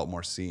crazy. I felt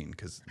more seen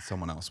because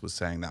someone else was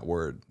saying that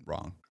word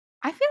wrong.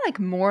 I feel like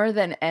more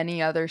than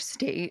any other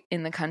state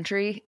in the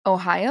country,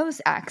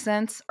 Ohio's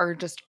accents are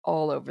just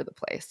all over the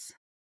place.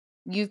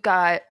 You've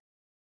got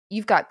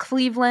you've got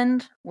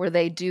Cleveland, where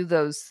they do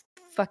those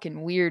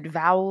fucking weird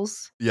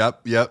vowels.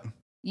 Yep.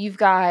 You've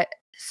got,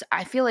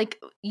 I feel like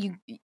you,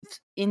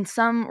 in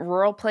some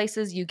rural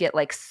places, you get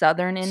like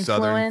Southern influence.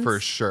 Southern, for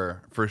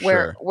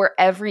sure. Where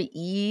every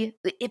E,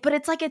 but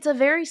it's like, it's a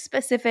very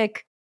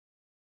specific,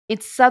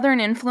 it's Southern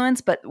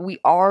influence, but we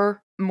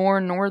are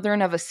more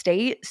northern of a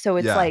state. So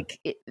it's like,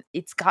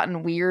 it's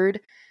gotten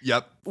weird.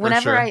 Yep.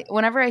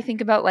 Whenever I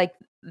think about like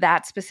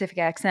that specific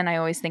accent, I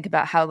always think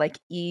about how like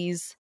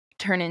E's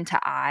turn into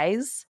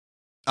I's.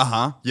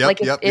 Yep. Like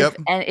yep.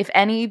 And if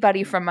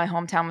anybody from my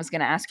hometown was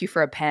going to ask you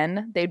for a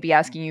pen, they'd be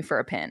asking you for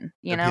a pin.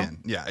 You know? Pin.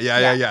 Yeah.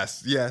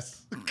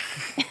 Yes.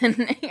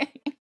 And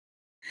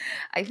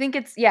I think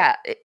it's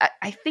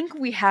I think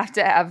we have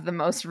to have the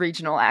most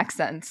regional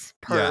accents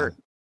per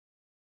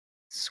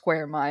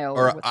square mile.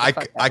 Or I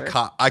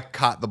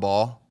caught the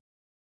ball.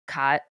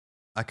 Caught.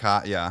 I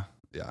caught. Yeah.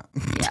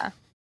 Yeah.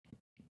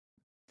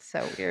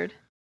 So weird.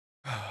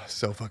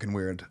 So fucking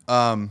weird.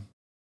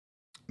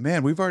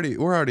 Man, we're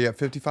already at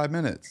 55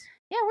 minutes.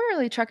 Yeah, we're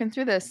really trucking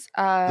through this.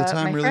 The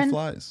time really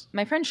flies.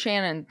 My friend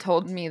Shannon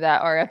told me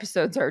that our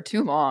episodes are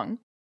too long.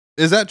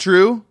 Is that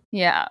true?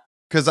 Yeah.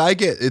 Because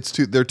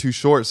they're too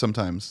short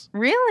sometimes.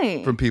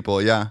 Really? From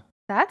people, yeah.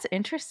 That's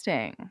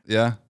interesting.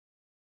 Yeah.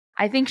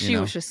 I think she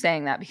was just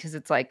saying that because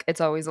it's like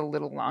it's always a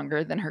little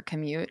longer than her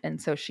commute,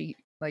 and so she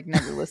like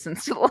never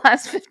listens to the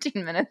last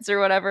 15 minutes or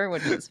whatever,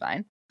 which is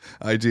fine.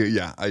 I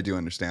do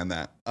understand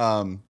that.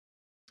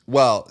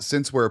 Well,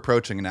 since we're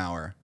approaching an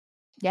hour,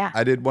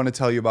 I did want to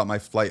tell you about my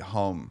flight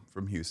home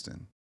from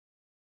Houston.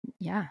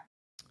 Yeah.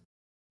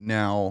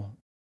 Now,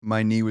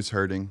 my knee was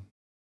hurting,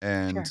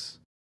 and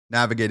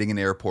navigating an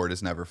airport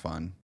is never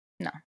fun.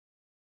 No.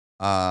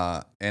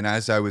 And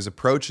as I was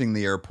approaching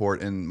the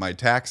airport in my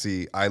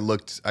taxi, I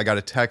got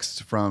a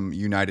text from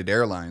United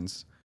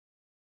Airlines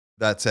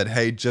that said,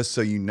 "Hey, just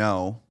so you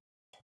know,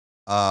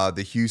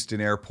 the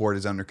Houston airport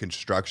is under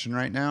construction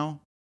right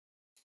now.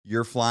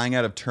 You're flying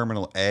out of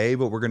Terminal A,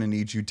 but we're going to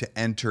need you to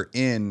enter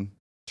in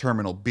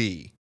Terminal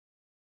B."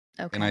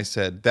 Okay. And I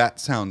said, "That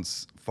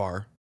sounds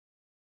far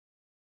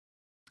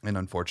and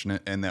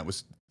unfortunate." And that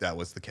was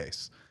the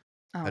case.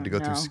 I had to go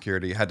through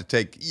security. I had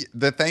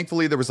to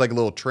thankfully there was like a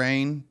little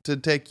train to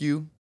take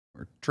you,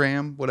 or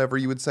tram, whatever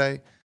you would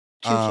say.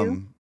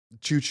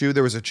 Choo-choo.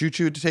 There was a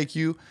choo-choo to take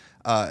you.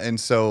 And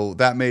so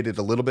that made it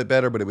a little bit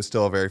better, but it was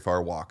still a very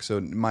far walk. So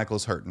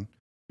Michael's hurting.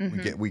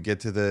 Mm-hmm. We get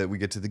to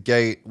the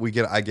gate.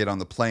 I get on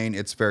the plane.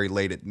 It's very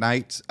late at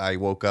night. I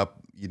woke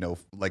up,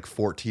 like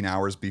 14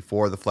 hours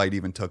before the flight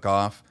even took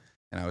off.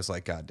 And I was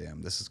like, God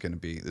damn, this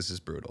is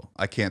brutal.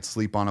 I can't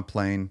sleep on a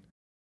plane.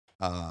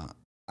 I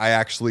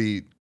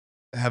actually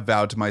have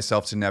vowed to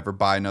myself to never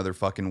buy another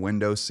fucking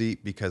window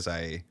seat because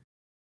I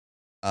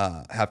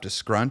have to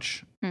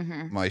scrunch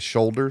my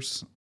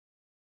shoulders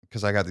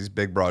because I got these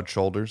big, broad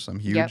shoulders. I'm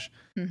huge. Yep.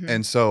 Mm-hmm.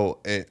 And so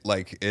it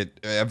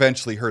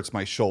eventually hurts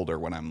my shoulder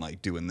when I'm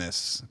like doing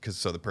this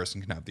so the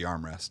person can have the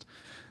armrest.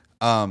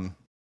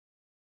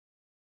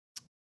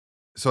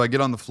 So I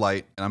get on the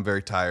flight and I'm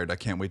very tired. I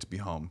can't wait to be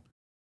home.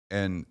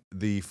 And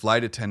the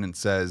flight attendant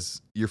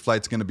says, "Your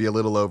flight's going to be a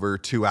little over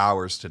 2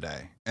 hours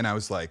today." And I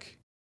was like,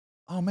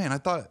 "Oh man, I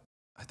thought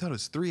it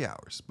was 3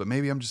 hours, but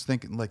maybe I'm just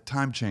thinking like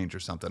time change or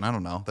something. I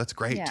don't know. That's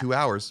great. Yeah. 2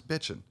 hours,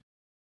 bitching."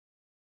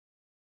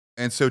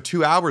 And so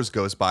 2 hours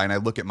goes by and I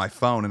look at my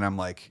phone and I'm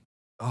like,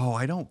 "Oh,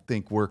 I don't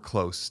think we're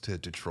close to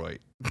Detroit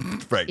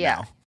right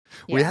now.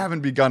 Yeah. We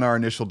haven't begun our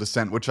initial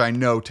descent," which I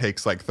know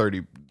takes like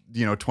 20,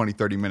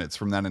 30 minutes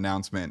from that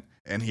announcement.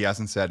 And he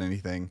hasn't said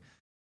anything.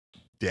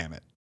 Damn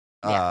it.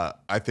 Yeah.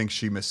 I think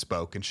she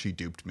misspoke and she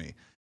duped me.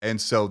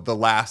 And so the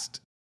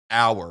last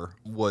hour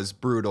was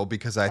brutal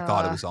because I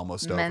thought it was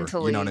almost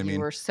mentally, over. You know what I mean?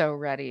 You were so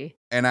ready.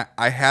 And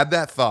I had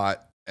that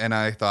thought and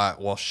I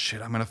thought, well,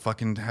 shit, I'm going to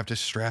fucking have to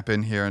strap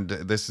in here and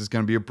this is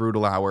going to be a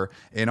brutal hour.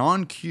 And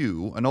on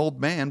cue, an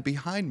old man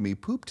behind me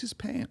pooped his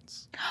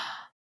pants.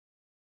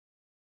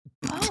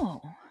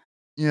 Oh.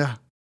 Yeah.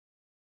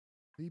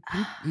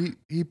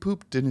 He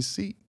pooped in his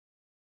seat.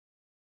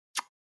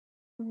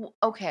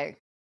 Okay.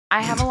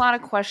 I have a lot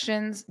of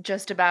questions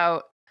just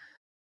about,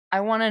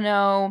 I want to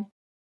know,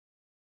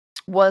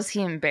 was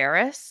he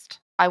embarrassed?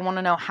 I want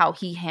to know how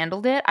he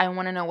handled it. I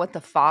want to know what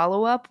the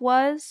follow-up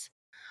was.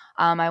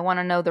 I want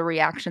to know the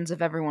reactions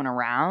of everyone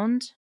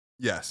around.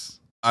 Yes.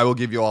 I will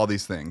give you all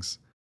these things.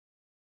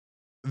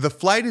 The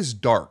flight is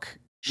dark.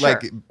 Sure.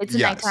 Like, it's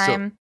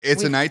nighttime. So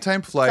it's a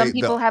nighttime flight. Some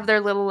people have their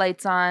little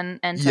lights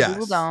on and some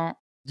people don't.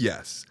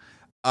 Yes.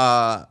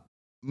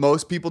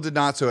 Most people did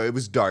not, so it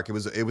was dark. It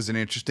was an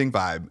interesting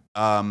vibe.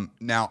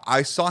 Now,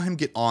 I saw him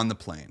get on the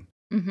plane.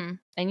 Mm-hmm.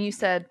 And you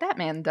said, that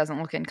man doesn't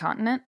look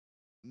incontinent.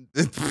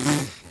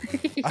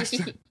 I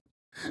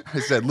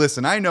said,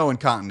 listen, I know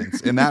incontinence,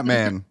 and that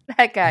man,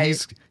 that guy,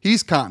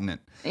 he's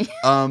continent.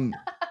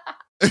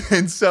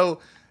 And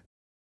so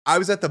I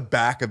was at the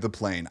back of the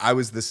plane. I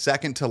was the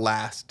second to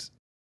last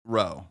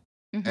row.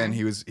 Mm-hmm. And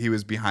he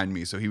was behind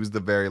me, so he was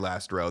the very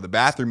last row. The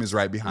bathroom is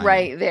right behind me.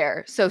 Right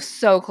there. So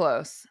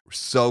close.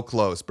 So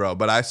close, bro.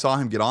 But I saw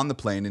him get on the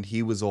plane, and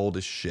he was old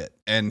as shit.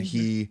 And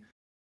he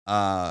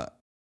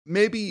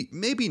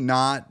Maybe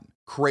not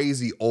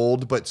crazy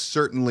old, but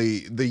certainly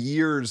the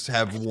years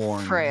have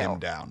worn Frail. him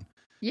down.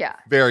 Yeah.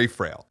 Very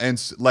frail.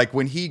 And like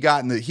when he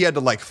got he had to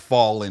like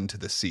fall into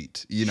the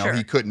seat. You know, Sure.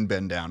 he couldn't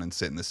bend down and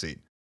sit in the seat.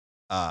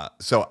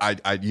 So I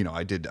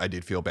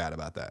did feel bad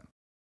about that.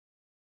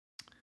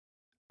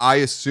 I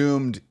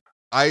assumed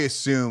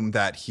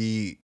that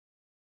he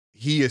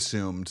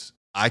assumed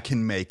I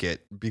can make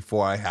it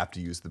before I have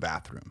to use the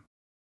bathroom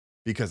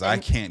because I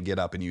can't get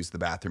up and use the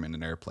bathroom in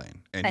an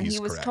airplane. And he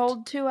was correct.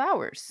 told 2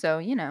 hours, so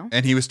you know.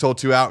 And he was told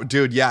 2 hours.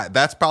 Dude, yeah,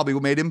 that's probably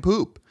what made him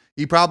poop.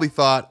 He probably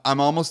thought, I'm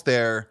almost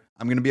there.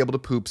 I'm going to be able to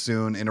poop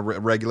soon in a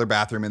regular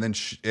bathroom.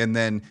 And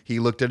then he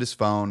looked at his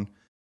phone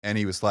and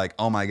he was like,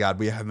 oh my God,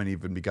 we haven't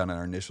even begun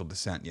our initial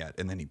descent yet.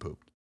 And then he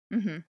pooped.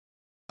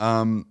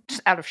 Mm-hmm.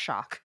 Just out of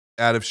shock.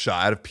 Out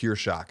of pure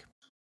shock.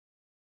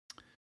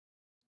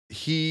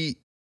 He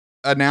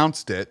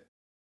announced it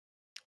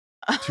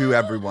to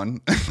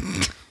everyone.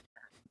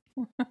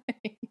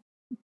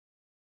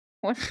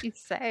 What did he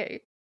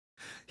say?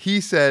 He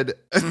said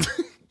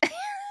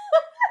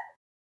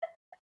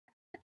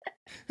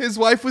his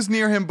wife was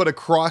near him, but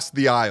across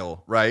the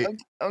aisle, right?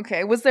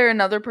 Okay. Was there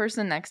another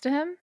person next to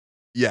him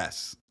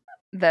Yes.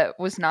 that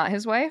was not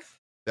his wife?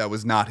 That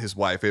was not his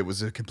wife. It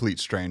was a complete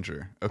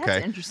stranger. Okay.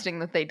 That's interesting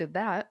that they did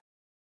that.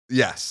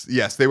 Yes.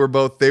 They were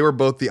both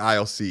the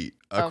aisle seat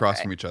across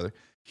Okay. from each other.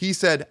 He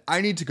said,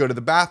 I need to go to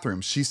the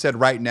bathroom. She said,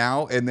 right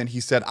now. And then he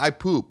said, I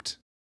pooped.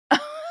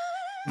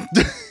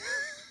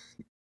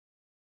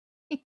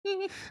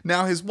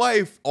 Now, his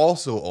wife,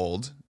 also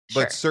old,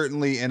 but Sure.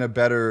 certainly in a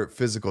better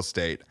physical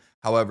state.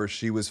 However,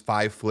 she was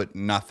 5'0"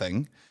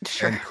 nothing.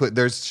 Sure. And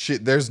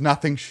there's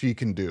nothing she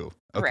can do.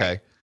 Okay. Right.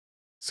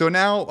 So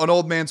now an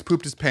old man's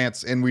pooped his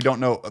pants and we don't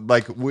know,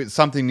 like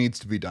something needs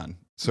to be done.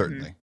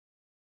 Certainly.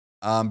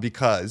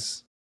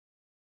 Because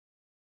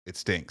it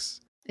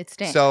stinks. It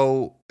stinks.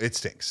 So it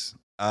stinks.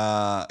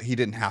 He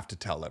didn't have to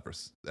tell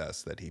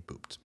us that he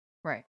pooped.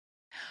 Right.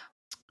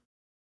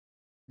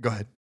 Go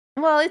ahead.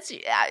 Well, it's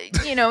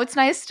it's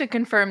nice to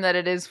confirm that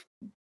it is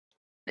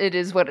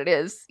what it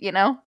is, you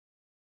know?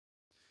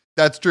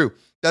 That's true.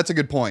 That's a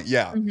good point.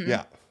 Yeah. Mhm.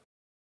 Yeah.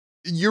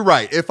 You're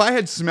right. If I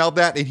had smelled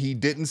that and he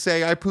didn't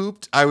say I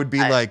pooped, I would be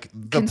like,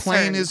 the plane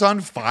concerned. is on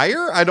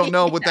fire? I don't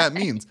know what that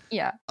means.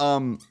 Yeah.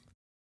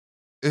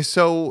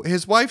 So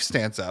his wife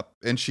stands up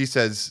and she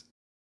says,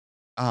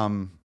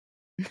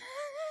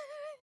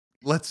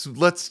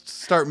 let's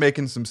start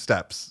making some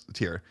steps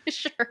here.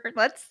 Sure.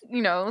 Let's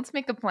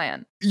make a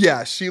plan.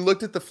 Yeah, she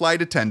looked at the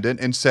flight attendant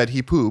and said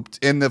he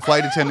pooped, and the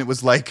flight attendant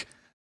was like,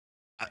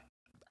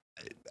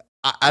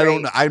 I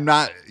don't know. I'm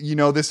not,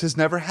 this has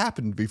never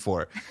happened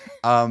before.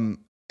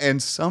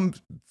 And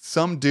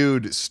some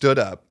dude stood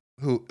up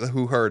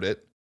who heard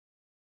it.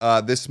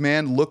 This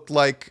man looked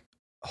like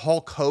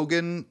Hulk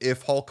Hogan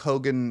if Hulk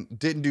Hogan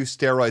didn't do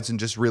steroids and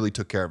just really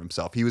took care of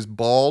himself. He was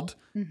bald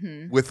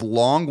with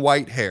long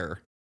white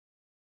hair.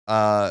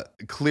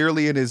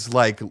 Clearly in his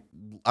I'm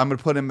going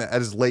to put him at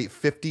his late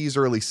 50s,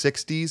 early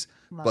 60s,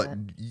 Love but it.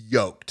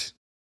 yoked.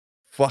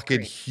 Fucking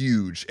Great.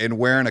 huge and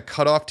wearing a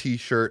cutoff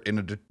t-shirt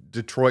and a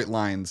Detroit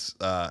Lions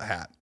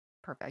hat.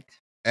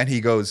 Perfect. And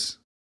he goes,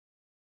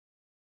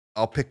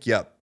 I'll pick you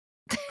up.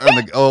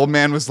 And the old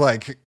man was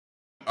like,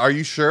 are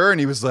you sure? And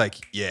he was like,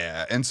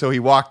 yeah. And so he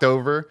walked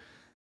over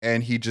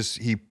and he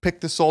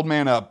picked this old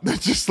man up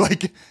just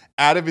like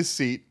out of his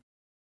seat.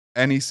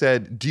 And he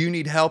said, do you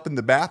need help in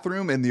the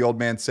bathroom? And the old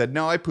man said,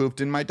 no, I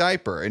pooped in my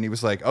diaper. And he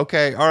was like,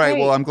 okay, all right.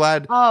 Great. Well, I'm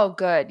glad. Oh,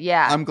 good.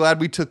 Yeah. I'm glad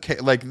we took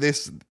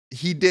this.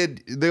 He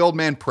did. The old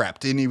man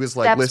prepped and he was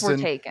like, Steps were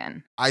listen,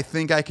 taken. I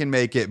think I can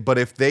make it. But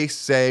if they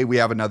say we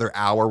have another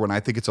hour when I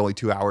think it's only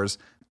 2 hours,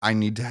 I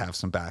need to have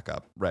some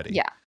backup ready.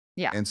 Yeah.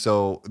 Yeah. And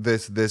so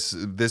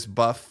this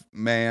buff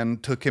man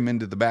took him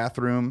into the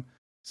bathroom,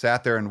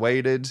 sat there and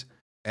waited,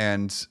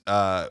 and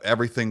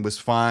everything was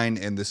fine.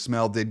 And the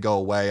smell did go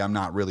away. I'm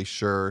not really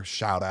sure.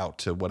 Shout out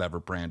to whatever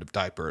brand of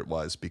diaper it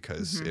was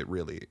because it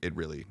really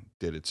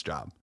did its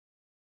job.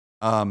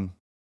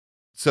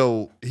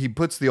 So he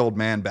puts the old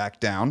man back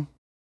down.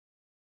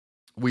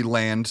 We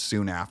land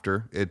soon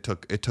after. It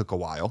took a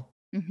while.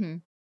 Mm-hmm.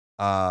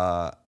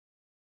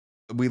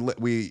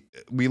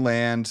 We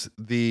land.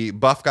 The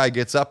buff guy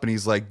gets up and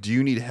he's like, do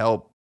you need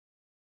help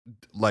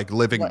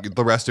living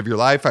the rest of your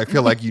life? I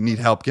feel like you need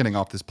help getting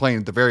off this plane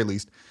at the very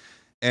least.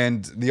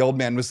 And the old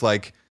man was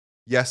like,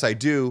 yes, I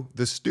do.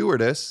 The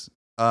stewardess,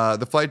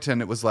 the flight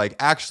attendant was like,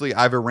 actually,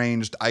 I've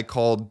arranged, I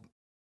called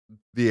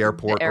the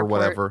airport or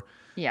whatever.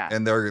 Yeah.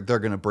 And they're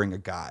going to bring a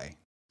guy.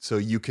 So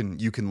you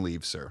can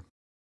leave, sir.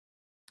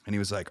 And he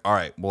was like, all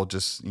right, well,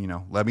 just,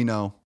 let me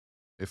know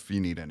if you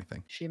need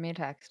anything. Shoot me a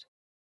text.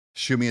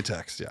 Shoot me a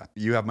text. Yeah.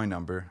 You have my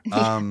number.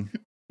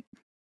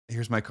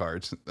 Here's my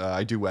cards.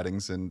 I do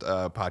weddings and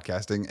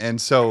podcasting.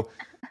 And so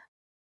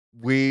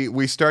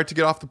we start to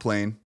get off the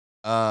plane.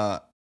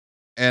 And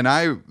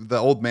the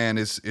old man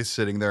is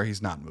sitting there.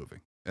 He's not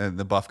moving. And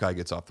the buff guy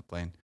gets off the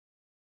plane.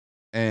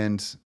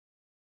 And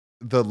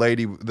the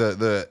lady,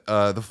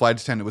 the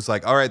flight attendant was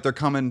like, all right, they're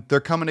coming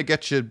to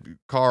get you,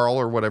 Carl,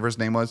 or whatever his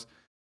name was.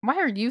 Why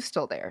are you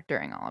still there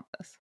during all of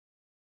this?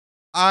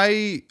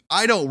 I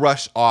don't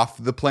rush off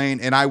the plane,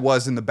 and I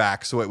was in the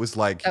back, so it was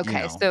like,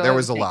 Okay, so there it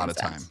was a was lot making of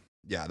time. sense.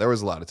 Yeah, there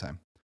was a lot of time.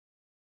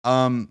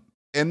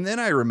 And then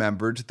I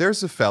remembered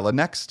there's a fella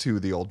next to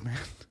the old man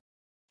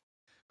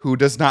who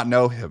does not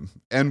know him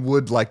and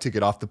would like to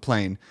get off the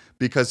plane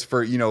because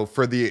for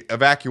the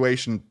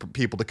evacuation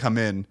people to come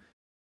in,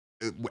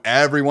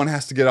 everyone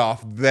has to get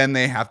off, then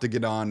they have to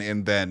get on,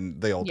 and then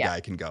the old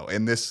guy can go.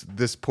 And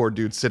this poor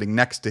dude sitting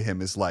next to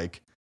him is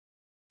like,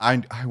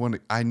 I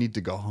need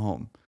to go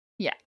home.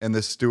 Yeah. And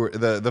the steward,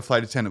 the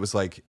flight attendant was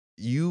like,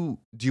 do you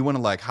want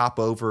to like hop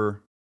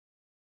over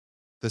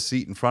the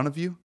seat in front of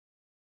you?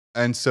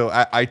 And so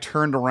I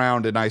turned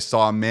around and I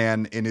saw a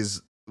man in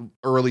his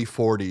early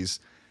 40s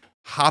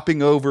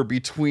hopping over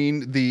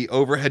between the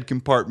overhead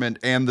compartment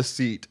and the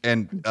seat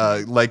and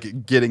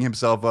like getting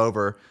himself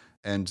over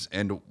and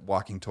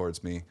walking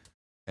towards me.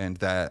 And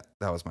that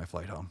was my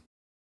flight home.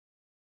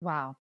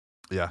 Wow.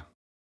 Yeah.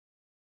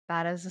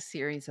 That is a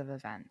series of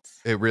events.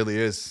 It really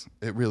is.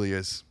 It really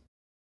is.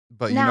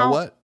 But you know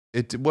what?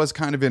 It was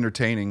kind of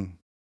entertaining.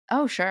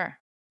 Oh, sure.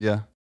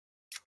 Yeah.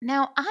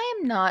 Now, I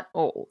am not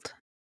old,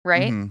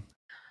 right? Mm-hmm.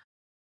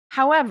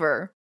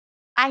 However,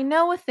 I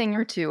know a thing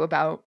or two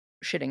about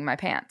shitting my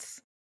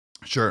pants.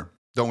 Sure.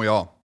 Don't we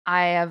all?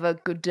 I have a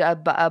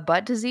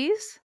butt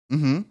disease.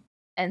 Mm-hmm.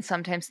 And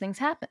sometimes things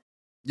happen.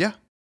 Yeah,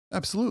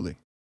 absolutely.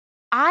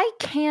 I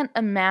can't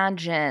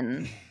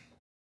imagine.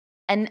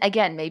 And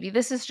again, maybe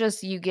this is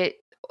just you get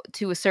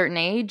to a certain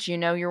age,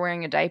 you're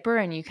wearing a diaper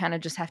and you kind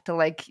of just have to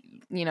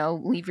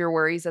leave your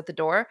worries at the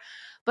door.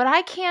 But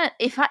I can't,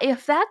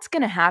 if that's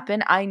going to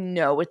happen, I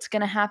know it's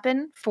going to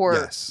happen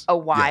for a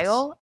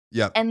while.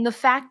 Yes. Yep. And the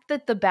fact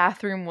that the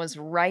bathroom was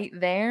right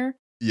there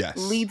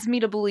leads me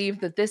to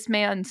believe that this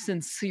man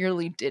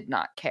sincerely did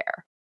not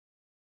care.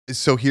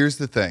 So here's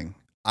the thing.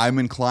 I'm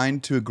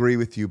inclined to agree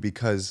with you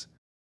because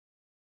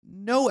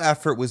no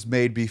effort was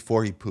made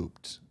before he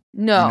pooped.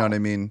 No. You know what I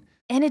mean?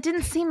 And it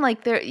didn't seem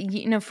like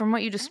from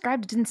what you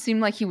described, it didn't seem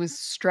like he was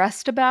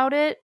stressed about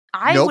it.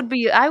 I would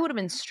have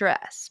been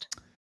stressed.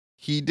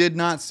 He did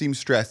not seem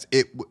stressed.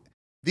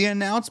 The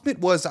announcement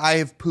was, I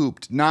have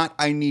pooped, not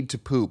I need to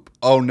poop.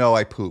 Oh no,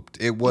 I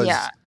pooped. It was,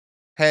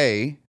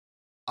 hey,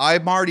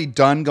 I'm already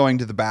done going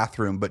to the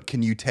bathroom, but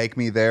can you take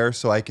me there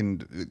so I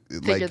can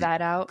figure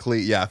that out?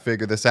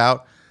 Figure this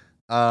out.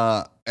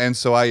 And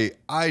so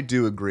I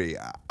do agree.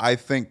 I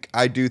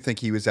do think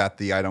he was at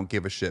the I don't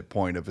give a shit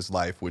point of his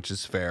life, which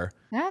is fair.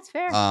 That's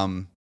fair.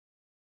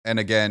 And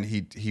again,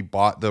 he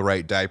bought the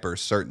right diaper,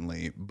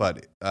 certainly,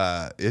 but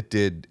it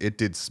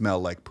did smell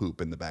like poop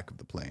in the back of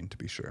the plane, to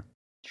be sure.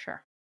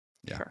 Sure.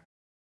 Yeah. Sure.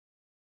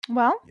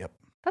 Well, yep.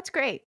 That's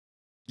great.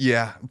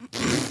 Yeah.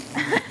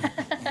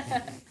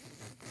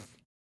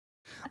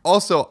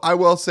 Also, I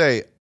will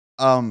say,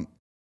 I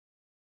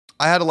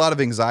had a lot of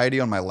anxiety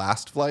on my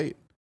last flight.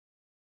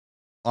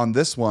 On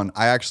this one,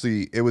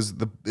 it was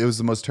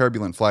the most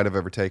turbulent flight I've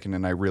ever taken,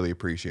 and I really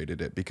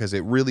appreciated it because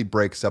it really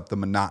breaks up the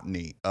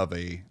monotony of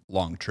a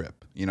long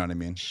trip. You know what I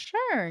mean?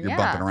 Sure. You're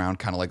bumping around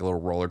kind of like a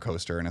little roller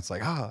coaster, and it's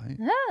like,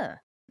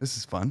 this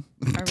is fun.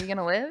 Are we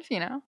gonna live?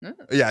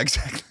 Yeah,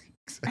 exactly.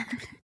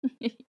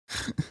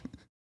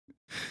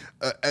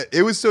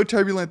 It was so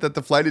turbulent that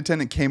the flight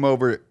attendant came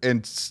over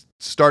and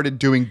started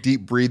doing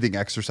deep breathing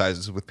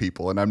exercises with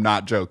people, and I'm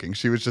not joking.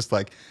 She was just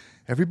like,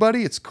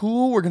 everybody, it's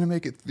cool. We're going to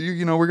make it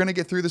through, we're going to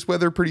get through this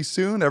weather pretty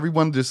soon.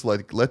 Everyone just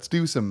like, let's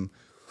do some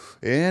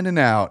in and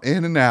out.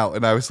 And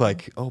I was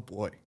like, oh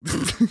boy.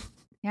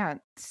 Yeah.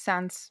 It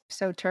sounds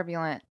so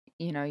turbulent.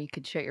 You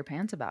could shit your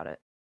pants about it.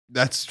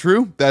 That's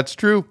true. But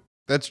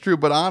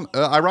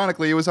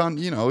ironically, it was on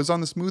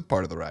the smooth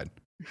part of the ride.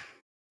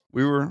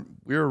 We were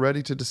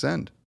ready to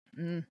descend.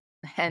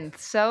 And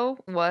so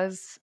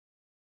was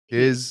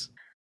his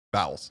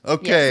bowels.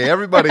 Okay,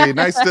 everybody,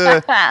 nice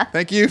to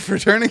thank you for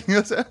turning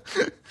us out.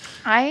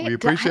 We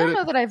appreciate it. I don't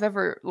know that I've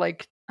ever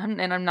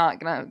and I'm not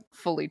gonna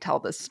fully tell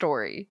this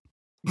story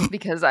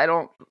because I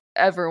don't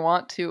ever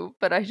want to,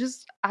 but I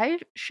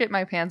shit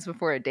my pants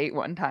before a date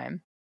one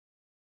time.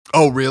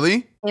 Oh,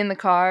 really? In the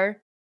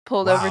car,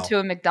 pulled over to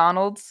a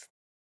McDonald's,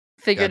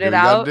 figured it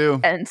out,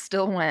 and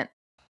still went.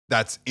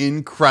 That's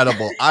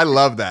incredible. I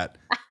love that.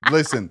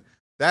 Listen,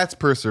 that's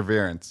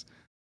perseverance.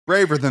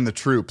 Braver than the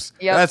troops.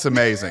 Yep. That's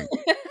amazing.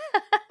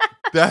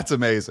 That's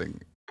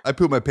amazing. I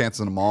pooped my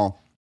pants in a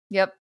mall.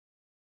 Yep.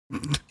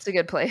 It's a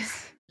good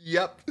place.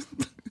 Yep.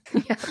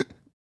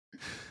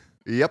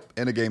 Yep.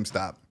 And a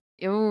GameStop.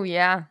 Oh,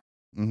 yeah.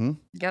 Mm-hmm.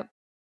 Yep.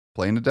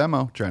 Playing a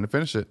demo, trying to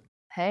finish it.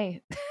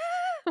 Hey.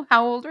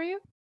 How old are you?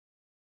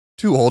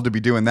 Too old to be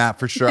doing that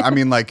for sure. I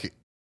mean,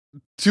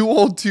 too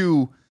old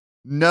to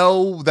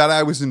know that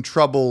I was in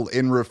trouble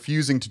in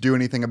refusing to do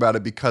anything about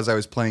it because I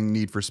was playing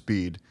Need for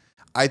Speed.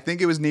 I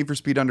think it was Need for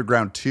Speed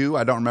Underground 2.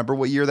 I don't remember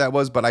what year that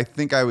was, but I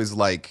think I was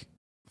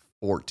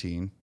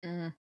 14.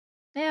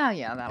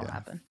 Yeah, that'll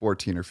happen.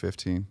 14 or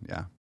 15,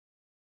 yeah.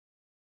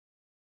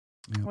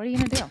 What are you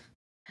going to do?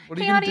 What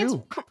are you going to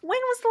do? When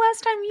was the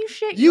last time you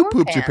shit your pants?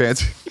 You pooped your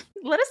pants.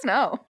 Let us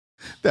know.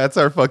 That's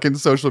our fucking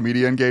social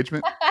media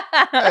engagement.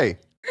 Hey,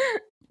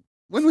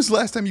 when was the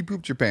last time you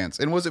pooped your pants?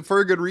 And was it for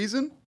a good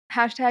reason?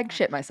 Hashtag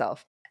shit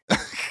myself.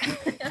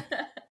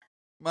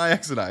 My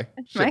ex and I.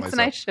 My ex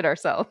and I shit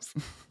ourselves.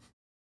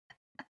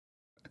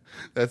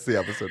 That's the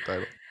episode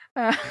title.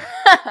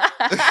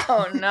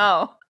 Oh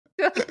no.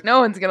 No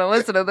one's gonna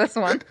listen to this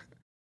one.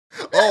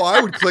 Oh,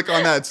 I would click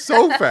on that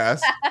so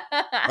fast.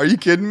 Are you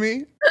kidding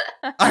me?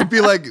 I'd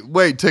be like,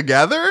 wait,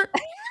 together?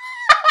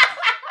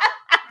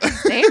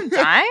 Same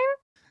time?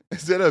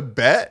 Is it a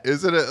bet?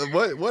 Is it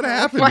a what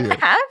happened What here?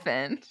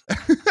 happened?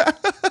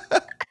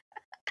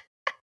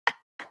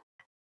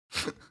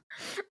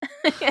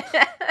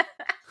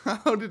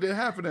 How did it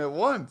happen at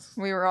once?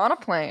 We were on a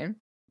plane.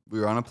 We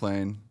were on a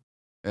plane,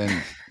 and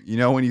you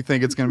know when you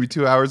think it's going to be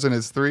 2 hours and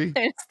it's 3?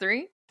 It's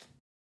 3.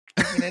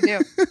 What are you gonna do?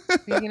 What are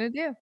you gonna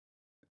do?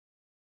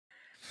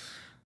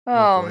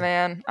 Oh boy.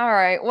 man. All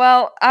right.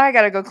 Well, I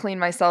gotta go clean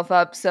myself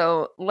up.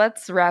 So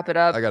let's wrap it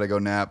up. I got to go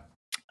nap.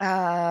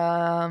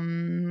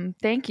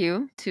 Thank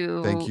you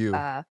to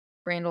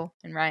Brandel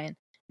and Ryan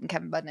and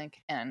Kevin Budnick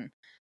and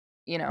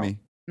Me.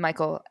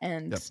 Michael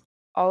and Yep.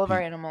 all of Pete.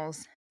 our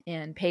animals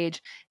and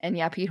Paige and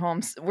Pete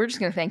Holmes. We're just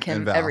gonna thank him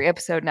And Val. every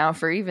episode now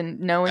for even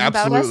knowing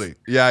about us. Absolutely.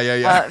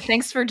 Yeah.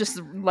 Thanks for just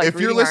If reading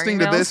you're our listening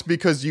to emails. this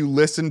because you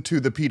listened to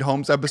the Pete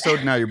Holmes episode,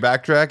 and now you're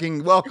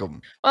backtracking,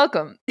 welcome.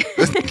 Welcome.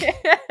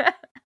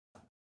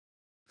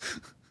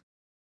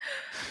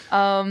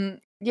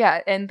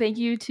 Yeah, and thank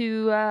you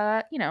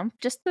to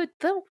just the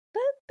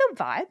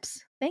vibes.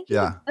 Thank you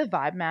Yeah. to the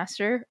vibe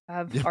master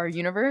of Yep. our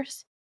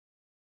universe.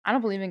 I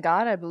don't believe in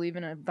God. I believe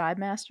in a vibe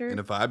master. In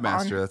a vibe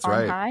master, that's on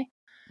right. high.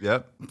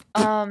 Yep.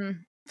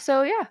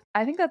 So yeah,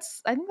 I think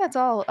that's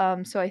all.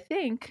 So I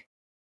think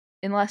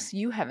unless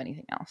you have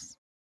anything else.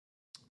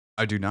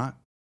 I do not.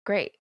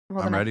 Great. Well,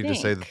 I'm then I ready to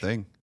say the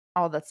think thing.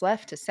 all that's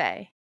left to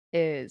say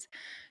is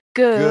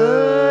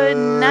good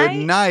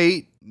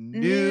night,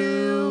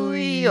 New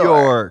York.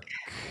 York.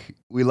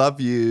 We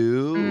love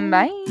you.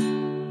 Bye.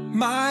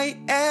 My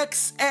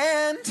ex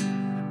and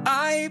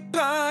I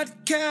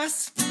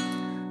podcast.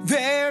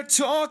 They're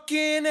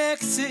talking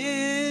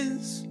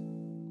exes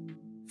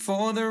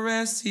for the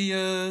rest of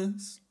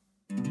us.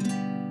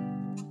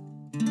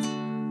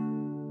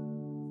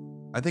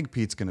 I think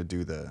Pete's going to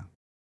do the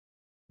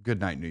Good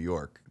Night New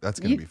York. That's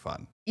going to be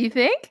fun. You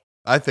think?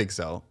 I think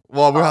so.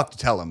 Well, we'll have to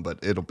tell him, but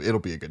it'll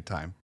be a good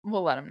time.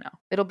 We'll let him know.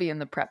 It'll be in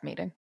the prep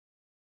meeting.